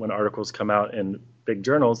when articles come out in big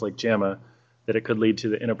journals like JAMA that it could lead to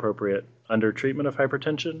the inappropriate undertreatment of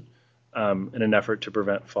hypertension in an effort to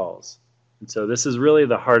prevent falls. And so this is really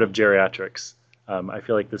the heart of geriatrics. I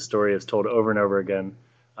feel like this story is told over and over again,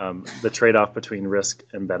 the trade-off between risk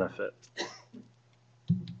and benefit.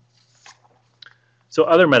 So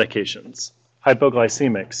other medications,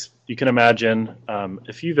 hypoglycemics. You can imagine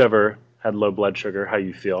if you've ever had low blood sugar, how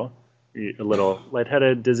you feel. You're a little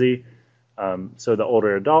lightheaded, dizzy. So the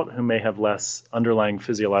older adult who may have less underlying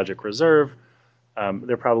physiologic reserve,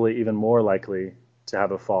 they're probably even more likely to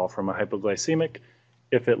have a fall from a hypoglycemic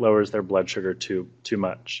if it lowers their blood sugar too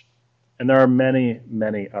much. And there are many,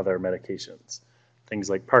 many other medications, things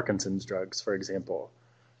like Parkinson's drugs, for example,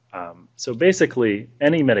 So basically,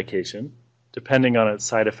 any medication, depending on its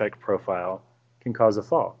side effect profile, can cause a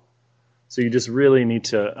fall. So you just really need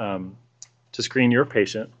to screen your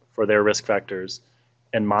patient for their risk factors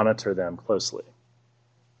and monitor them closely.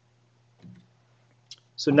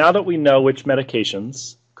 So now that we know which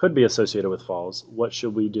medications could be associated with falls, what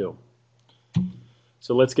should we do?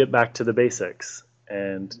 So let's get back to the basics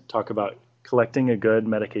and talk about collecting a good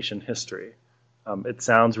medication history. It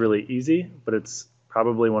sounds really easy, but it's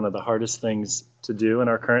probably one of the hardest things to do in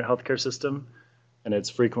our current healthcare system, and it's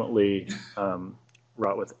frequently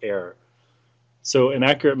wrought with error. So an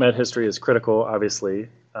accurate med history is critical, obviously,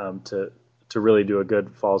 to really do a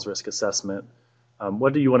good falls risk assessment.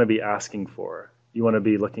 What do you want to be asking for? You want to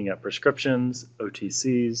be looking at prescriptions,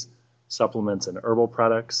 OTCs, supplements, and herbal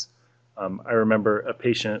products. I remember a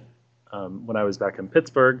patient when I was back in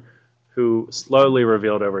Pittsburgh who slowly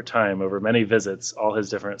revealed over time, over many visits, all his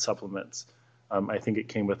different supplements. I think it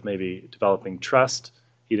came with maybe developing trust.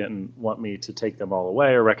 He didn't want me to take them all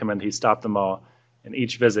away or recommend he stop them all. And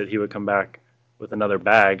each visit he would come back with another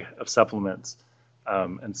bag of supplements.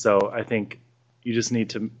 And so I think you just need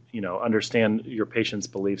to, understand your patient's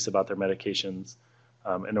beliefs about their medications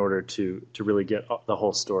in order to really get the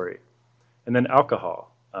whole story. And then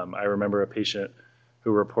alcohol. I remember a patient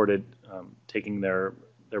who reported taking their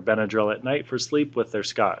Benadryl at night for sleep with their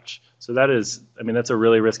scotch. So that's a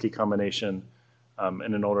really risky combination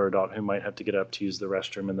in an older adult who might have to get up to use the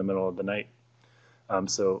restroom in the middle of the night.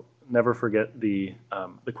 So never forget the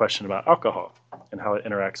question about alcohol and how it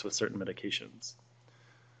interacts with certain medications.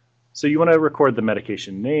 So you want to record the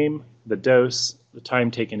medication name, the dose, the time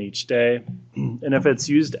taken each day, and if it's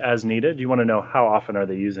used as needed, you want to know how often are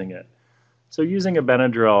they using it. So using a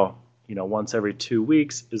Benadryl, once every 2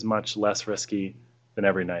 weeks is much less risky than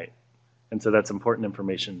every night. And so that's important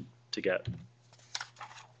information to get.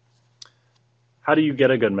 How do you get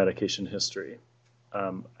a good medication history?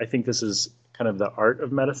 I think this is kind of the art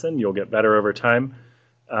of medicine. You'll get better over time.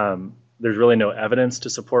 There's really no evidence to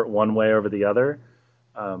support one way over the other.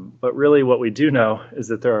 But really what we do know is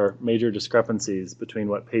that there are major discrepancies between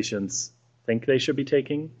what patients think they should be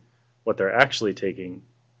taking, what they're actually taking,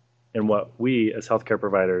 and what we as healthcare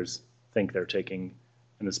providers think they're taking,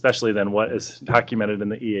 and especially then what is documented in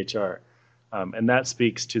the EHR. And that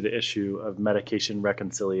speaks to the issue of medication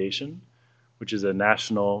reconciliation, which is a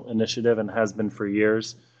national initiative and has been for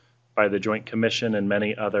years by the Joint Commission and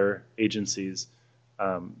many other agencies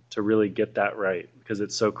to really get that right, because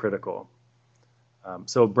it's so critical.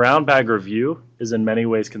 So a brown bag review is in many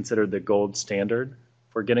ways considered the gold standard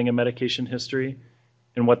for getting a medication history.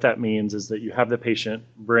 And what that means is that you have the patient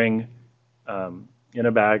bring in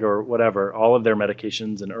a bag or whatever all of their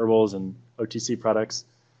medications and herbals and OTC products,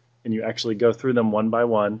 and you actually go through them one by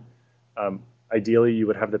one. Ideally, you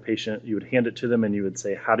would have the patient, you would hand it to them and you would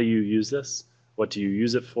say, how do you use this? What do you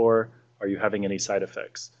use it for? Are you having any side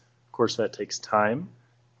effects? Of course, that takes time.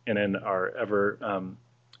 And in our ever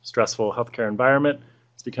stressful healthcare environment,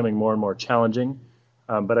 it's becoming more and more challenging.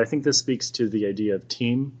 But I think this speaks to the idea of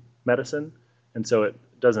team medicine. And so it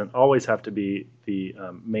doesn't always have to be the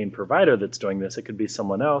main provider that's doing this. It could be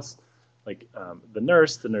someone else, like the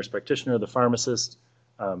nurse practitioner, the pharmacist,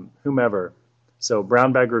 whomever. So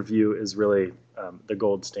brown bag review is really the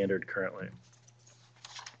gold standard currently.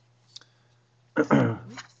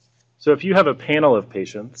 So if you have a panel of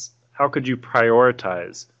patients, how could you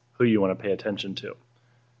prioritize who you want to pay attention to?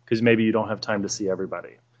 Because maybe you don't have time to see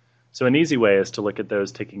everybody. So an easy way is to look at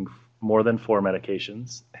those taking more than 4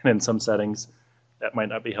 medications. And in some settings, that might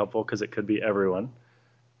not be helpful because it could be everyone.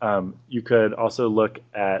 You could also look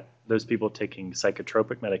at those people taking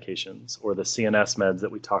psychotropic medications or the CNS meds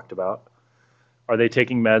that we talked about. Are they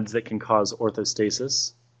taking meds that can cause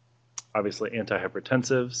orthostasis? Obviously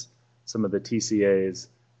antihypertensives, some of the TCAs,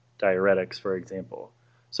 diuretics, for example.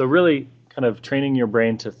 So really kind of training your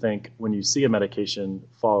brain to think when you see a medication,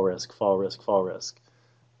 fall risk, fall risk, fall risk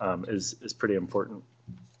is pretty important.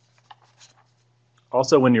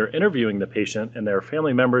 Also, when you're interviewing the patient and their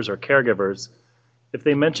family members or caregivers, if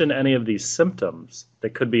they mention any of these symptoms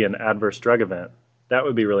that could be an adverse drug event, that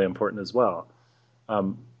would be really important as well.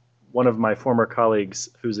 One of my former colleagues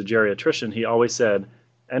who's a geriatrician, he always said,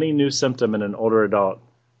 any new symptom in an older adult,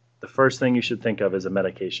 the first thing you should think of is a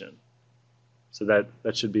medication. So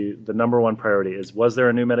that should be the number one priority is, was there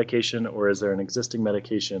a new medication or is there an existing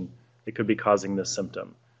medication that could be causing this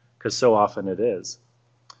symptom? Because so often it is.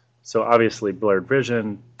 So obviously blurred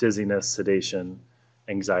vision, dizziness, sedation,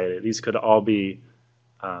 anxiety, these could all be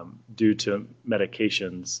due to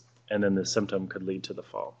medications, and then the symptom could lead to the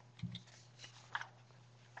fall.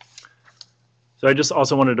 So I just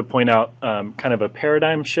also wanted to point out kind of a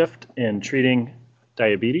paradigm shift in treating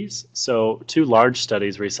diabetes. So 2 large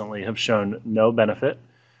studies recently have shown no benefit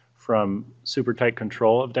from super tight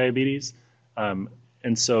control of diabetes.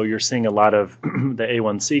 And so you're seeing a lot of the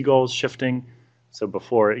A1C goals shifting. So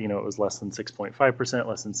before, it was less than 6.5%,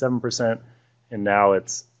 less than 7%, and now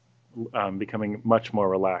it's becoming much more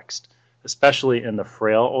relaxed, especially in the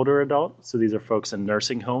frail older adult. So these are folks in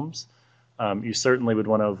nursing homes. You certainly would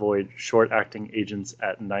want to avoid short-acting agents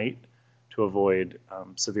at night to avoid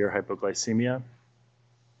severe hypoglycemia.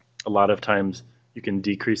 A lot of times you can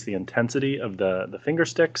decrease the intensity of the finger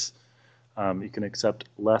sticks. You can accept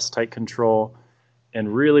less tight control,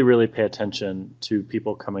 and really, really pay attention to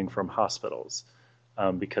people coming from hospitals,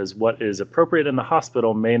 because what is appropriate in the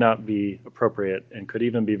hospital may not be appropriate and could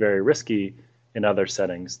even be very risky in other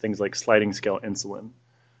settings, things like sliding scale insulin,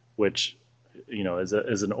 which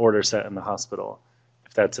is an order set in the hospital.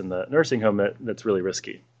 If that's in the nursing home, that's really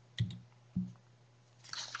risky.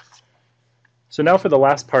 So now for the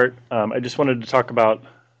last part, I just wanted to talk about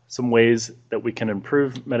some ways that we can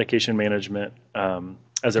improve medication management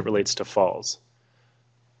as it relates to falls.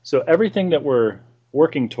 So everything that we're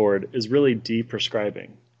working toward is really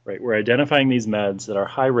de-prescribing, right? We're identifying these meds that are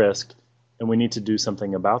high risk, and we need to do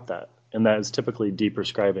something about that, and that is typically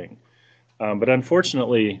de-prescribing. But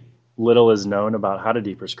unfortunately, little is known about how to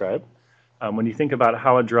de-prescribe. When you think about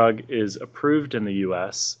how a drug is approved in the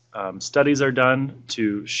US, studies are done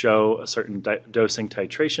to show a certain dosing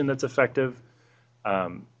titration that's effective,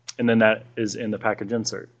 and then that is in the package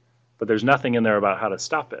insert. But there's nothing in there about how to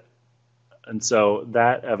stop it. And so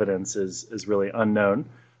that evidence is really unknown.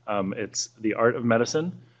 It's the art of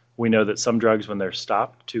medicine. We know that some drugs, when they're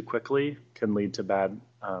stopped too quickly, can lead to bad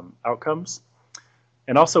outcomes.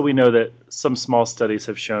 And also we know that some small studies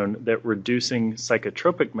have shown that reducing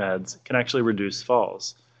psychotropic meds can actually reduce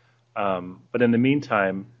falls. But in the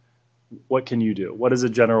meantime, what can you do? What is a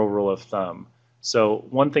general rule of thumb? So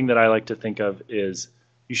one thing that I like to think of is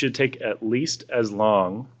you should take at least as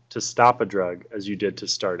long to stop a drug as you did to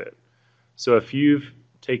start it. So if you've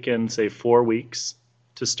taken, say, 4 weeks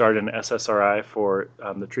to start an SSRI for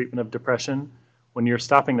the treatment of depression, when you're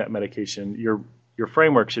stopping that medication, your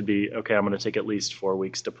framework should be, okay, I'm going to take at least 4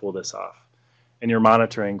 weeks to pull this off. And you're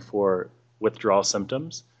monitoring for withdrawal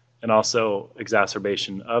symptoms and also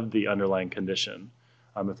exacerbation of the underlying condition,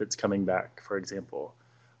 if it's coming back, for example.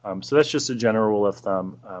 So that's just a general rule of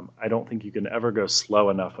thumb. I don't think you can ever go slow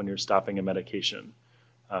enough when you're stopping a medication.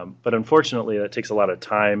 But unfortunately, that takes a lot of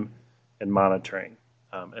time and monitoring.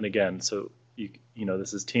 And again, so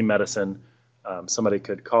this is team medicine. Somebody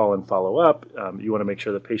could call and follow up. You want to make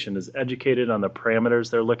sure the patient is educated on the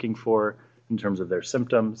parameters they're looking for in terms of their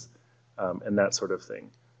symptoms and that sort of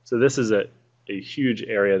thing. So this is a huge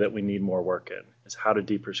area that we need more work in, is how to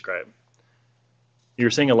de-prescribe.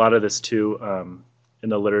 You're seeing a lot of this too in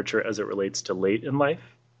the literature as it relates to late in life.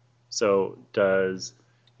 So does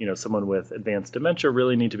someone with advanced dementia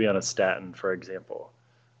really need to be on a statin, for example?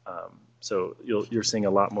 So you're seeing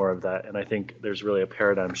a lot more of that, and I think there's really a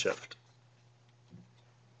paradigm shift.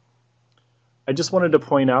 I just wanted to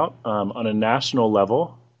point out on a national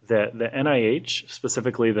level that the NIH,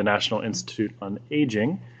 specifically the National Institute on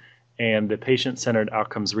Aging, and the Patient-Centered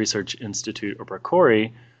Outcomes Research Institute, or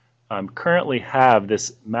PCORI, currently have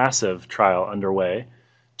this massive trial underway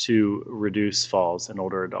to reduce falls in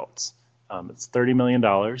older adults. It's $30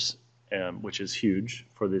 million, which is huge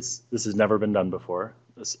for this. This has never been done before,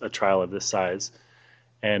 a trial of this size.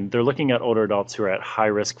 And they're looking at older adults who are at high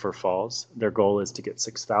risk for falls. Their goal is to get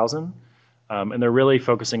 6,000. And they're really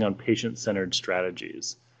focusing on patient-centered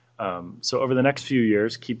strategies. So over the next few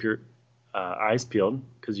years, keep your eyes peeled,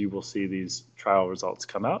 because you will see these trial results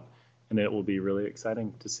come out, and it will be really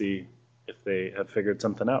exciting to see if they have figured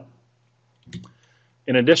something out.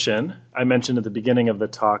 In addition, I mentioned at the beginning of the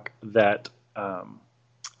talk that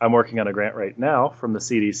I'm working on a grant right now from the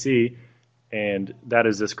CDC, and that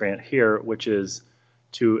is this grant here, which is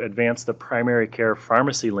to advance the primary care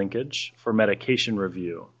pharmacy linkage for medication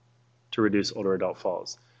review to reduce older adult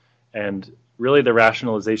falls. And really the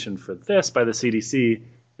rationalization for this by the CDC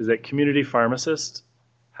is that community pharmacists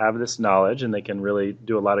have this knowledge and they can really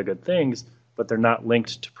do a lot of good things, but they're not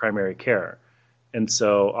linked to primary care. And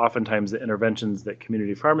so oftentimes the interventions that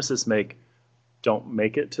community pharmacists make don't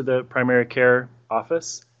make it to the primary care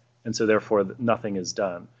office, and so therefore nothing is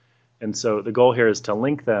done. And so the goal here is to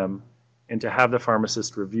link them and to have the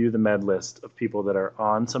pharmacist review the med list of people that are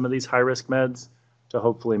on some of these high-risk meds to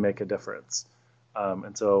hopefully make a difference.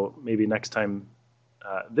 And so maybe next time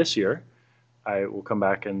this year, I will come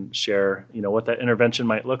back and share, what that intervention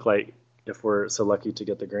might look like if we're so lucky to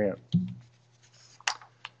get the grant.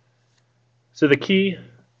 So the key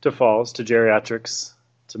to falls, to geriatrics,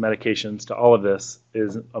 to medications, to all of this,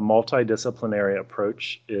 is a multidisciplinary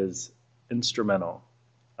approach is instrumental.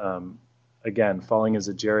 Again, falling is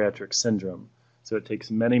a geriatric syndrome, so it takes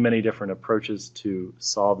many, many different approaches to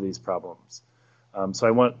solve these problems. So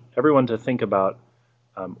I want everyone to think about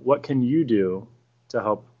what can you do to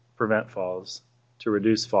help prevent falls, to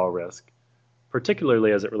reduce fall risk,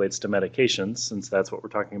 particularly as it relates to medications, since that's what we're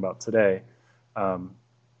talking about today.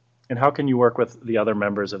 And how can you work with the other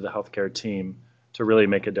members of the healthcare team to really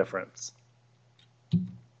make a difference?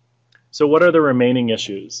 So what are the remaining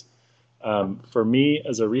issues? For me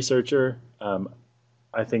as a researcher,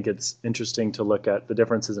 I think it's interesting to look at the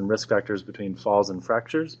differences in risk factors between falls and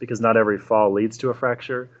fractures, because not every fall leads to a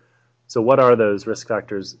fracture. So what are those risk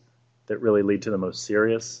factors that really lead to the most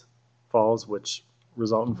serious falls, which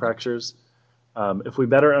result in fractures? If we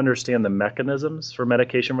better understand the mechanisms for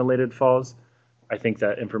medication-related falls, I think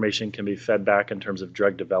that information can be fed back in terms of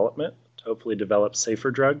drug development to hopefully develop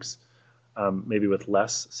safer drugs, maybe with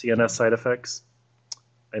less CNS side effects.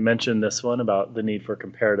 I mentioned this one about the need for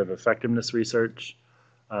comparative effectiveness research,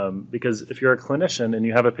 because if you're a clinician and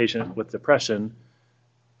you have a patient with depression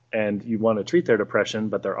and you want to treat their depression,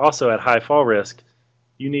 but they're also at high fall risk,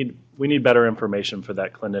 we need better information for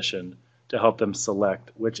that clinician to help them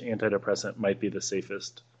select which antidepressant might be the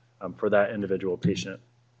safest for that individual patient.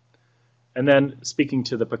 And then speaking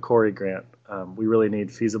to the PCORI grant, we really need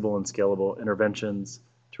feasible and scalable interventions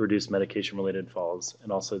to reduce medication-related falls,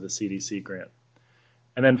 and also the CDC grant.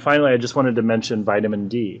 And then finally, I just wanted to mention vitamin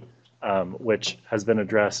D, which has been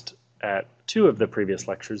addressed at 2 of the previous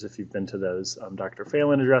lectures, if you've been to those. Dr.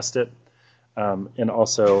 Phelan addressed it, and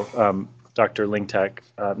also Dr. Lingtek,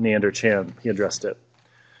 Neander Chan, he addressed it.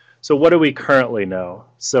 So what do we currently know?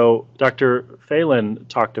 So Dr. Phelan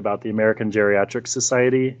talked about the American Geriatric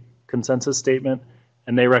Society consensus statement,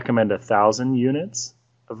 and they recommend 1,000 units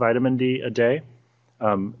of vitamin D a day,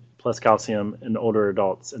 plus calcium in older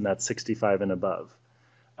adults, and that's 65 and above.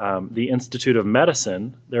 The Institute of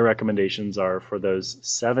Medicine, their recommendations are for those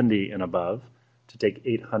 70 and above to take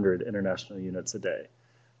 800 international units a day.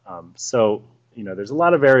 So, there's a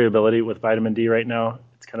lot of variability with vitamin D right now.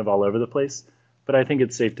 It's kind of all over the place, but I think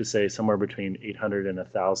it's safe to say somewhere between 800 and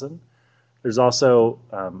 1,000. There's also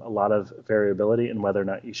a lot of variability in whether or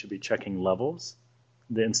not you should be checking levels.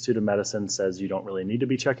 The Institute of Medicine says you don't really need to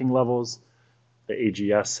be checking levels. The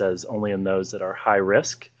AGS says only in those that are high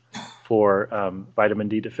risk for vitamin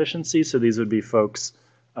D deficiency. So these would be folks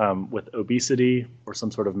with obesity or some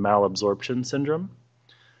sort of malabsorption syndrome.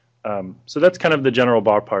 So that's kind of the general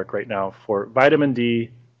ballpark right now for vitamin D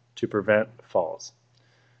to prevent falls.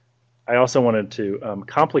 I also wanted to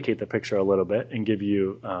complicate the picture a little bit and give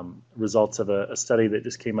you results of a study that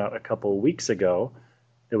just came out a couple weeks ago.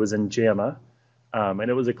 It was in JAMA, and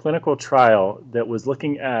it was a clinical trial that was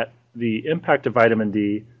looking at the impact of vitamin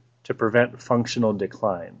D to prevent functional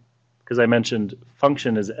decline. Because I mentioned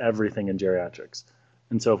function is everything in geriatrics.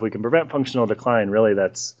 And so if we can prevent functional decline, really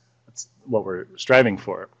that's what we're striving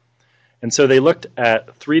for. And so they looked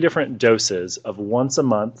at 3 different doses of once a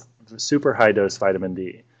month super high dose vitamin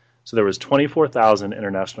D. So there was 24,000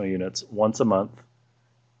 international units once a month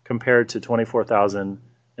compared to 24,000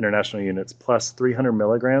 international units plus 300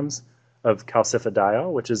 milligrams of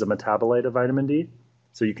calcifediol, which is a metabolite of vitamin D.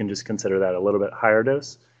 So you can just consider that a little bit higher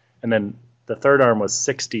dose. And then the third arm was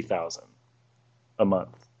 60,000 a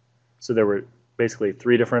month. So there were basically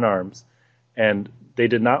 3 different arms. And they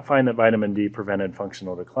did not find that vitamin D prevented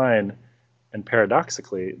functional decline. And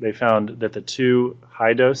paradoxically, they found that the 2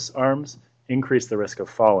 high dose arms increase the risk of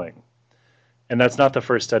falling. And that's not the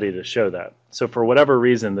first study to show that. So for whatever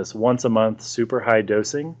reason, this once a month super high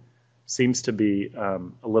dosing seems to be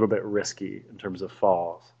a little bit risky in terms of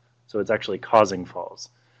falls. So it's actually causing falls.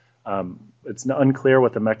 It's unclear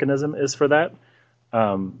what the mechanism is for that.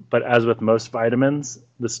 But as with most vitamins,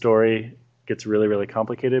 the story gets really, really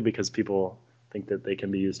complicated because people think that they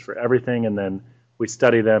can be used for everything. And then we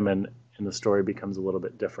study them and the story becomes a little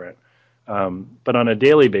bit different. But on a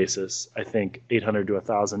daily basis, I think 800 to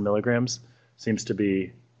 1,000 milligrams seems to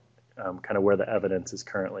be kind of where the evidence is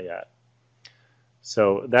currently at.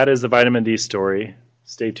 So that is the vitamin D story.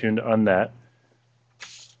 Stay tuned on that.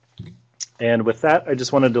 And with that, I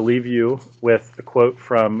just wanted to leave you with a quote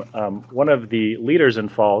from one of the leaders in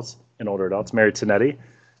falls in older adults, Mary Tinetti.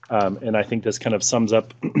 And I think this kind of sums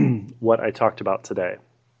up what I talked about today.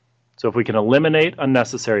 So if we can eliminate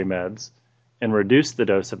unnecessary meds and reduce the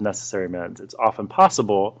dose of necessary meds, it's often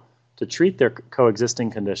possible to treat their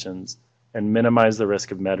coexisting conditions and minimize the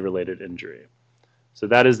risk of med-related injury. So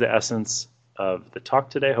that is the essence of the talk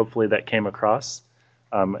today. Hopefully that came across.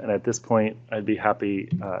 And at this point, I'd be happy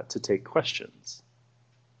to take questions.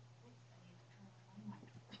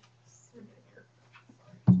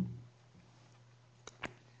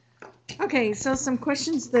 Okay, so some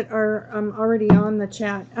questions that are already on the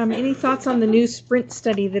chat. Any thoughts on the new SPRINT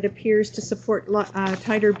study that appears to support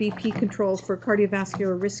tighter BP control for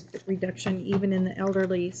cardiovascular risk reduction even in the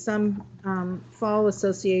elderly? Some fall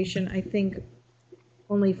association, I think,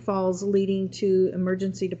 only falls leading to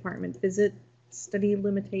emergency department visit study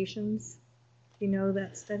limitations. Do you know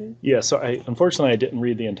that study? Yeah, so unfortunately I didn't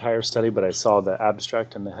read the entire study, but I saw the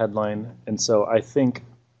abstract and the headline. And so I think,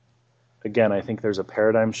 again, I think there's a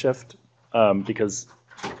paradigm shift because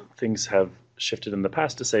things have shifted in the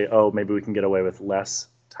past to say, oh, maybe we can get away with less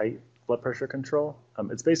tight blood pressure control.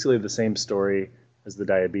 It's basically the same story as the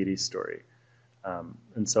diabetes story.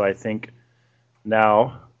 And so I think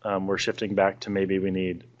now we're shifting back to maybe we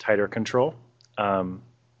need tighter control. And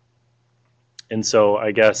so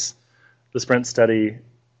I guess the SPRINT study,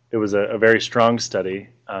 it was a very strong study,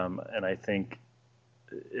 and I think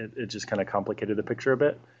it just kind of complicated the picture a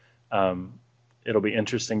bit. It'll be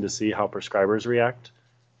interesting to see how prescribers react.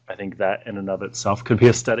 I think that in and of itself could be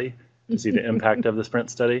a study to see the impact of the SPRINT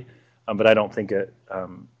study, but I don't think it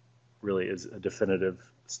really is a definitive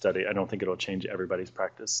study. I don't think it'll change everybody's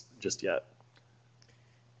practice just yet.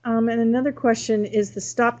 And another question, is the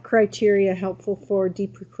STOP criteria helpful for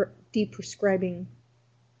deprescribing?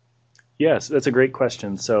 Yes, that's a great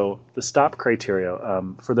question. So the STOP criteria,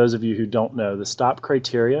 for those of you who don't know, the STOP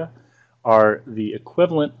criteria are the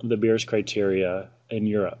equivalent of the Beers criteria in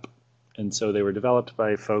Europe. And so they were developed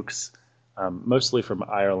by folks mostly from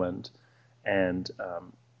Ireland. And,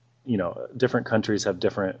 different countries have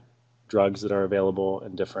different drugs that are available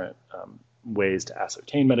and different ways to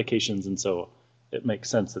ascertain medications. And so it makes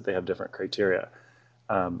sense that they have different criteria.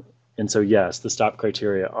 And so, yes, the STOP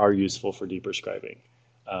criteria are useful for deprescribing.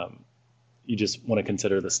 You just want to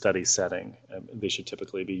consider the study setting. They should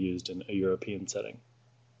typically be used in a European setting.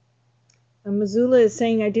 Missoula is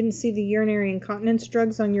saying, I didn't see the urinary incontinence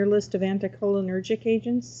drugs on your list of anticholinergic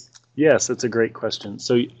agents. Yes, that's a great question.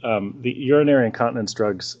 So the urinary incontinence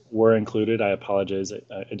drugs were included. I apologize,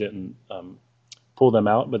 I didn't pull them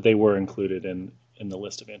out, but they were included in the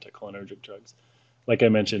list of anticholinergic drugs. Like I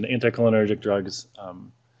mentioned, anticholinergic drugs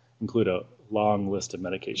include a long list of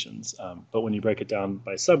medications, but when you break it down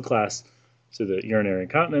by subclass, so the urinary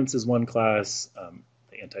incontinence is one class,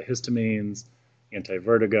 the antihistamines,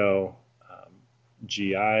 anti-vertigo,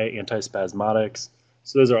 GI, antispasmodics.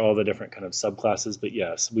 So those are all the different kind of subclasses. But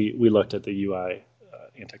yes, we looked at the UI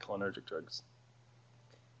anticholinergic drugs.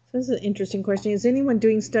 So this is an interesting question. Is anyone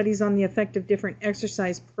doing studies on the effect of different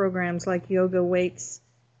exercise programs like yoga, weights,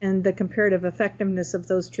 and the comparative effectiveness of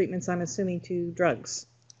those treatments, I'm assuming, to drugs?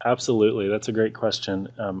 Absolutely. That's a great question.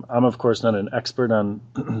 I'm, of course, not an expert on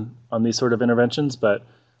on these sort of interventions, but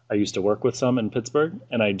I used to work with some in Pittsburgh,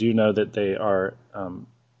 and I do know that they are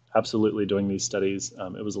absolutely doing these studies.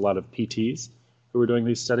 It was a lot of PTs who were doing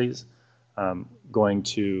these studies, going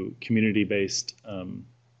to community-based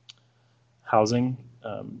housing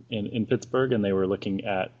in Pittsburgh, and they were looking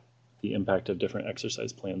at the impact of different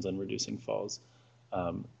exercise plans on reducing falls.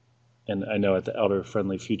 And I know at the Elder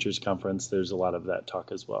Friendly Futures Conference, there's a lot of that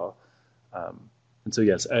talk as well. And so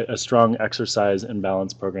yes, a strong exercise and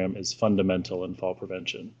balance program is fundamental in fall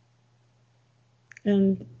prevention.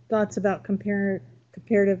 And thoughts about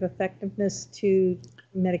comparative effectiveness to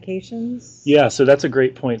medications? Yeah, so that's a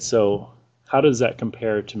great point. So how does that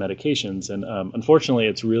compare to medications? And unfortunately,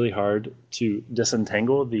 it's really hard to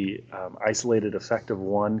disentangle the isolated effect of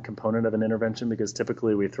one component of an intervention, because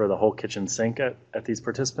typically we throw the whole kitchen sink at these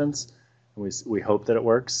participants, and we hope that it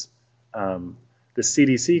works. The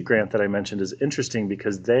CDC grant that I mentioned is interesting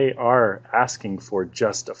because they are asking for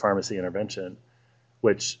just a pharmacy intervention,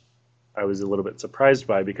 which I was a little bit surprised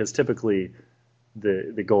by, because typically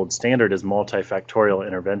the gold standard is multifactorial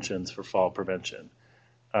interventions for fall prevention.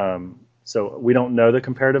 So we don't know the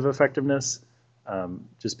comparative effectiveness,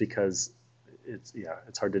 just because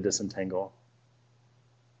it's hard to disentangle.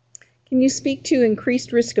 Can you speak to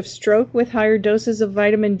increased risk of stroke with higher doses of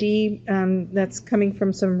vitamin D? That's coming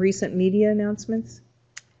from some recent media announcements.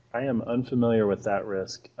 I am unfamiliar with that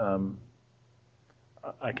risk.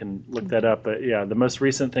 I can look that up, but yeah, the most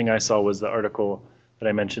recent thing I saw was the article that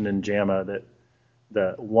I mentioned in JAMA that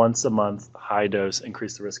the once a month high dose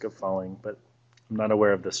increased the risk of falling, but I'm not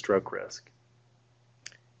aware of the stroke risk.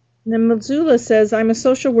 And then Missoula says, I'm a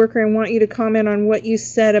social worker and want you to comment on what you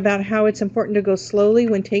said about how it's important to go slowly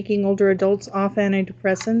when taking older adults off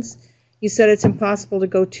antidepressants. You said it's impossible to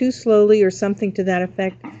go too slowly or something to that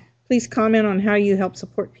effect. Please comment on how you help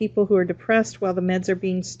support people who are depressed while the meds are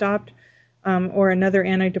being stopped or another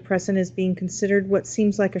antidepressant is being considered. What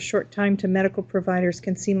seems like a short time to medical providers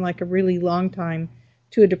can seem like a really long time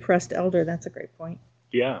to a depressed elder. That's a great point.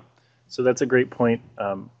 Yeah, so that's a great point.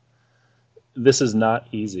 this is not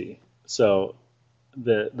easy. So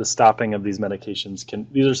the stopping of these medications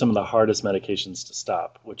these are some of the hardest medications to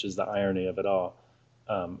stop, which is the irony of it all,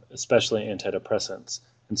 especially antidepressants.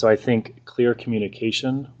 And so I think clear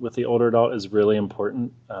communication with the older adult is really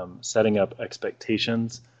important, setting up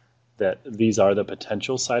expectations that these are the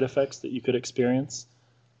potential side effects that you could experience,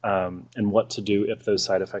 and what to do if those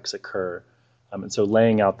side effects occur. And so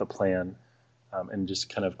laying out the plan and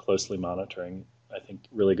just kind of closely monitoring, I think,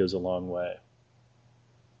 really goes a long way.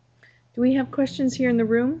 Do we have questions here in the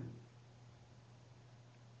room?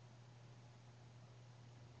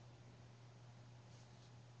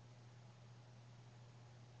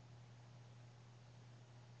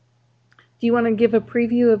 Do you want to give a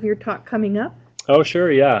preview of your talk coming up? Oh,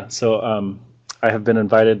 sure, yeah. So I have been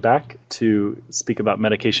invited back to speak about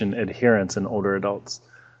medication adherence in older adults.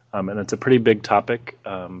 And it's a pretty big topic,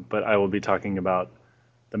 but I will be talking about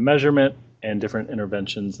the measurement and different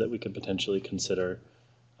interventions that we could potentially consider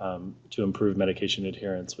to improve medication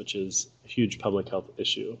adherence, which is a huge public health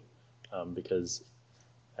issue, because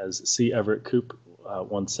as C. Everett Koop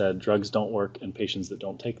once said, drugs don't work in patients that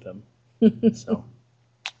don't take them. So,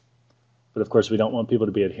 but of course, we don't want people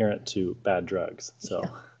to be adherent to bad drugs, so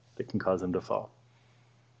that can cause them to fall.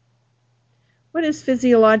 What is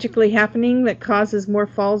physiologically happening that causes more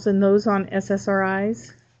falls in those on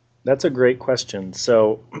SSRIs? That's a great question.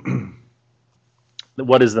 So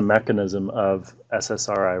what is the mechanism of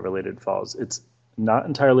SSRI-related falls? It's not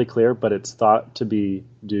entirely clear, but it's thought to be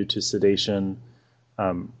due to sedation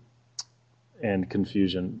and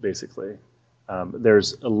confusion, basically.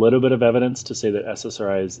 There's a little bit of evidence to say that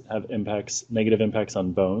SSRIs have negative impacts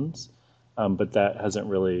on bones, but that hasn't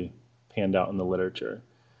really panned out in the literature,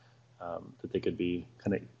 that they could be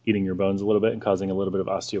kind of eating your bones a little bit and causing a little bit of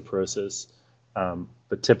osteoporosis.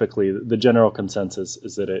 But typically, the general consensus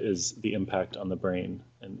is that it is the impact on the brain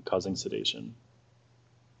and causing sedation.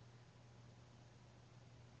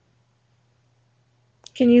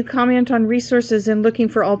 Can you comment on resources in looking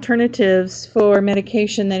for alternatives for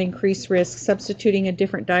medication that increase risk, substituting a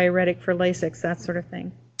different diuretic for Lasix, that sort of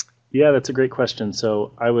thing? Yeah, that's a great question.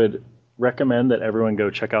 So I would recommend that everyone go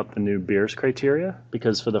check out the new Beers criteria,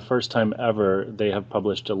 because for the first time ever, they have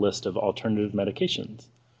published a list of alternative medications.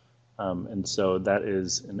 And so that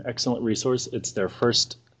is an excellent resource. It's their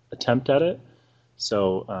first attempt at it,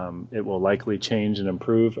 so it will likely change and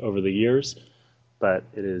improve over the years, but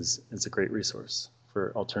it's a great resource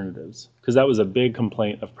for alternatives. Because that was a big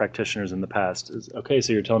complaint of practitioners in the past is, okay,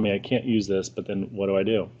 so you're telling me I can't use this, but then what do I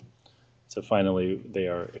do? So finally, they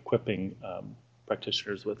are equipping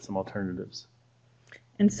practitioners with some alternatives.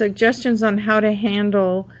 And suggestions on how to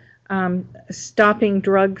handle stopping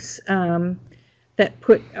drugs that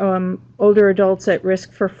put older adults at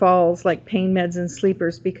risk for falls, like pain meds and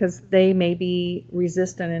sleepers, because they may be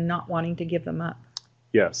resistant and not wanting to give them up.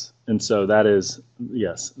 Yes, and so that is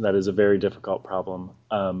a very difficult problem.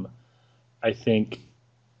 I think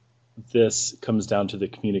this comes down to the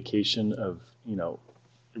communication of,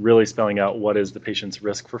 really spelling out what is the patient's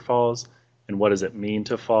risk for falls and what does it mean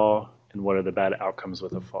to fall and what are the bad outcomes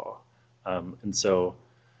with a fall. And so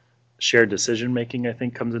shared decision making, I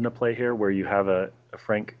think, comes into play here, where you have a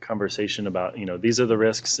frank conversation about, these are the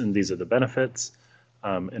risks and these are the benefits,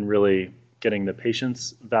 and really getting the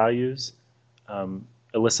patient's values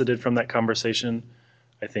elicited from that conversation,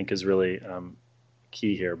 I think, is really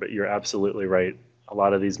key here. But you're absolutely right. A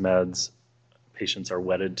lot of these meds patients are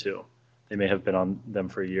wedded to. They may have been on them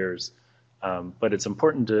for years. But it's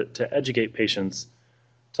important to educate patients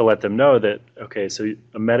to let them know that, okay, so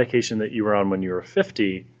a medication that you were on when you were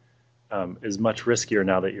 50 is much riskier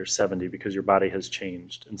now that you're 70 because your body has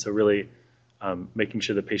changed. And so really making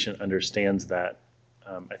sure the patient understands that,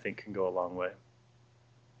 I think, can go a long way.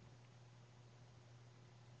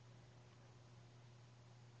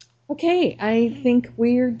 Okay, I think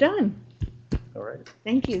we're done. All right.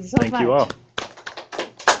 Thank you so much. Thank you all.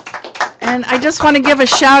 And I just want to give a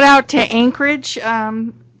shout out to Anchorage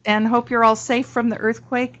and hope you're all safe from the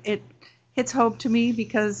earthquake. It hits home to me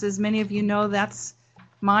because, as many of you know, that's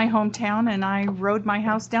my hometown, and I rode my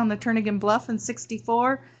house down the Turnagain Bluff in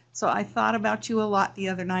 '64. So I thought about you a lot the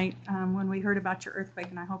other night when we heard about your earthquake,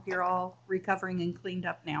 and I hope you're all recovering and cleaned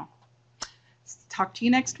up now. Talk to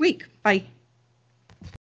you next week. Bye.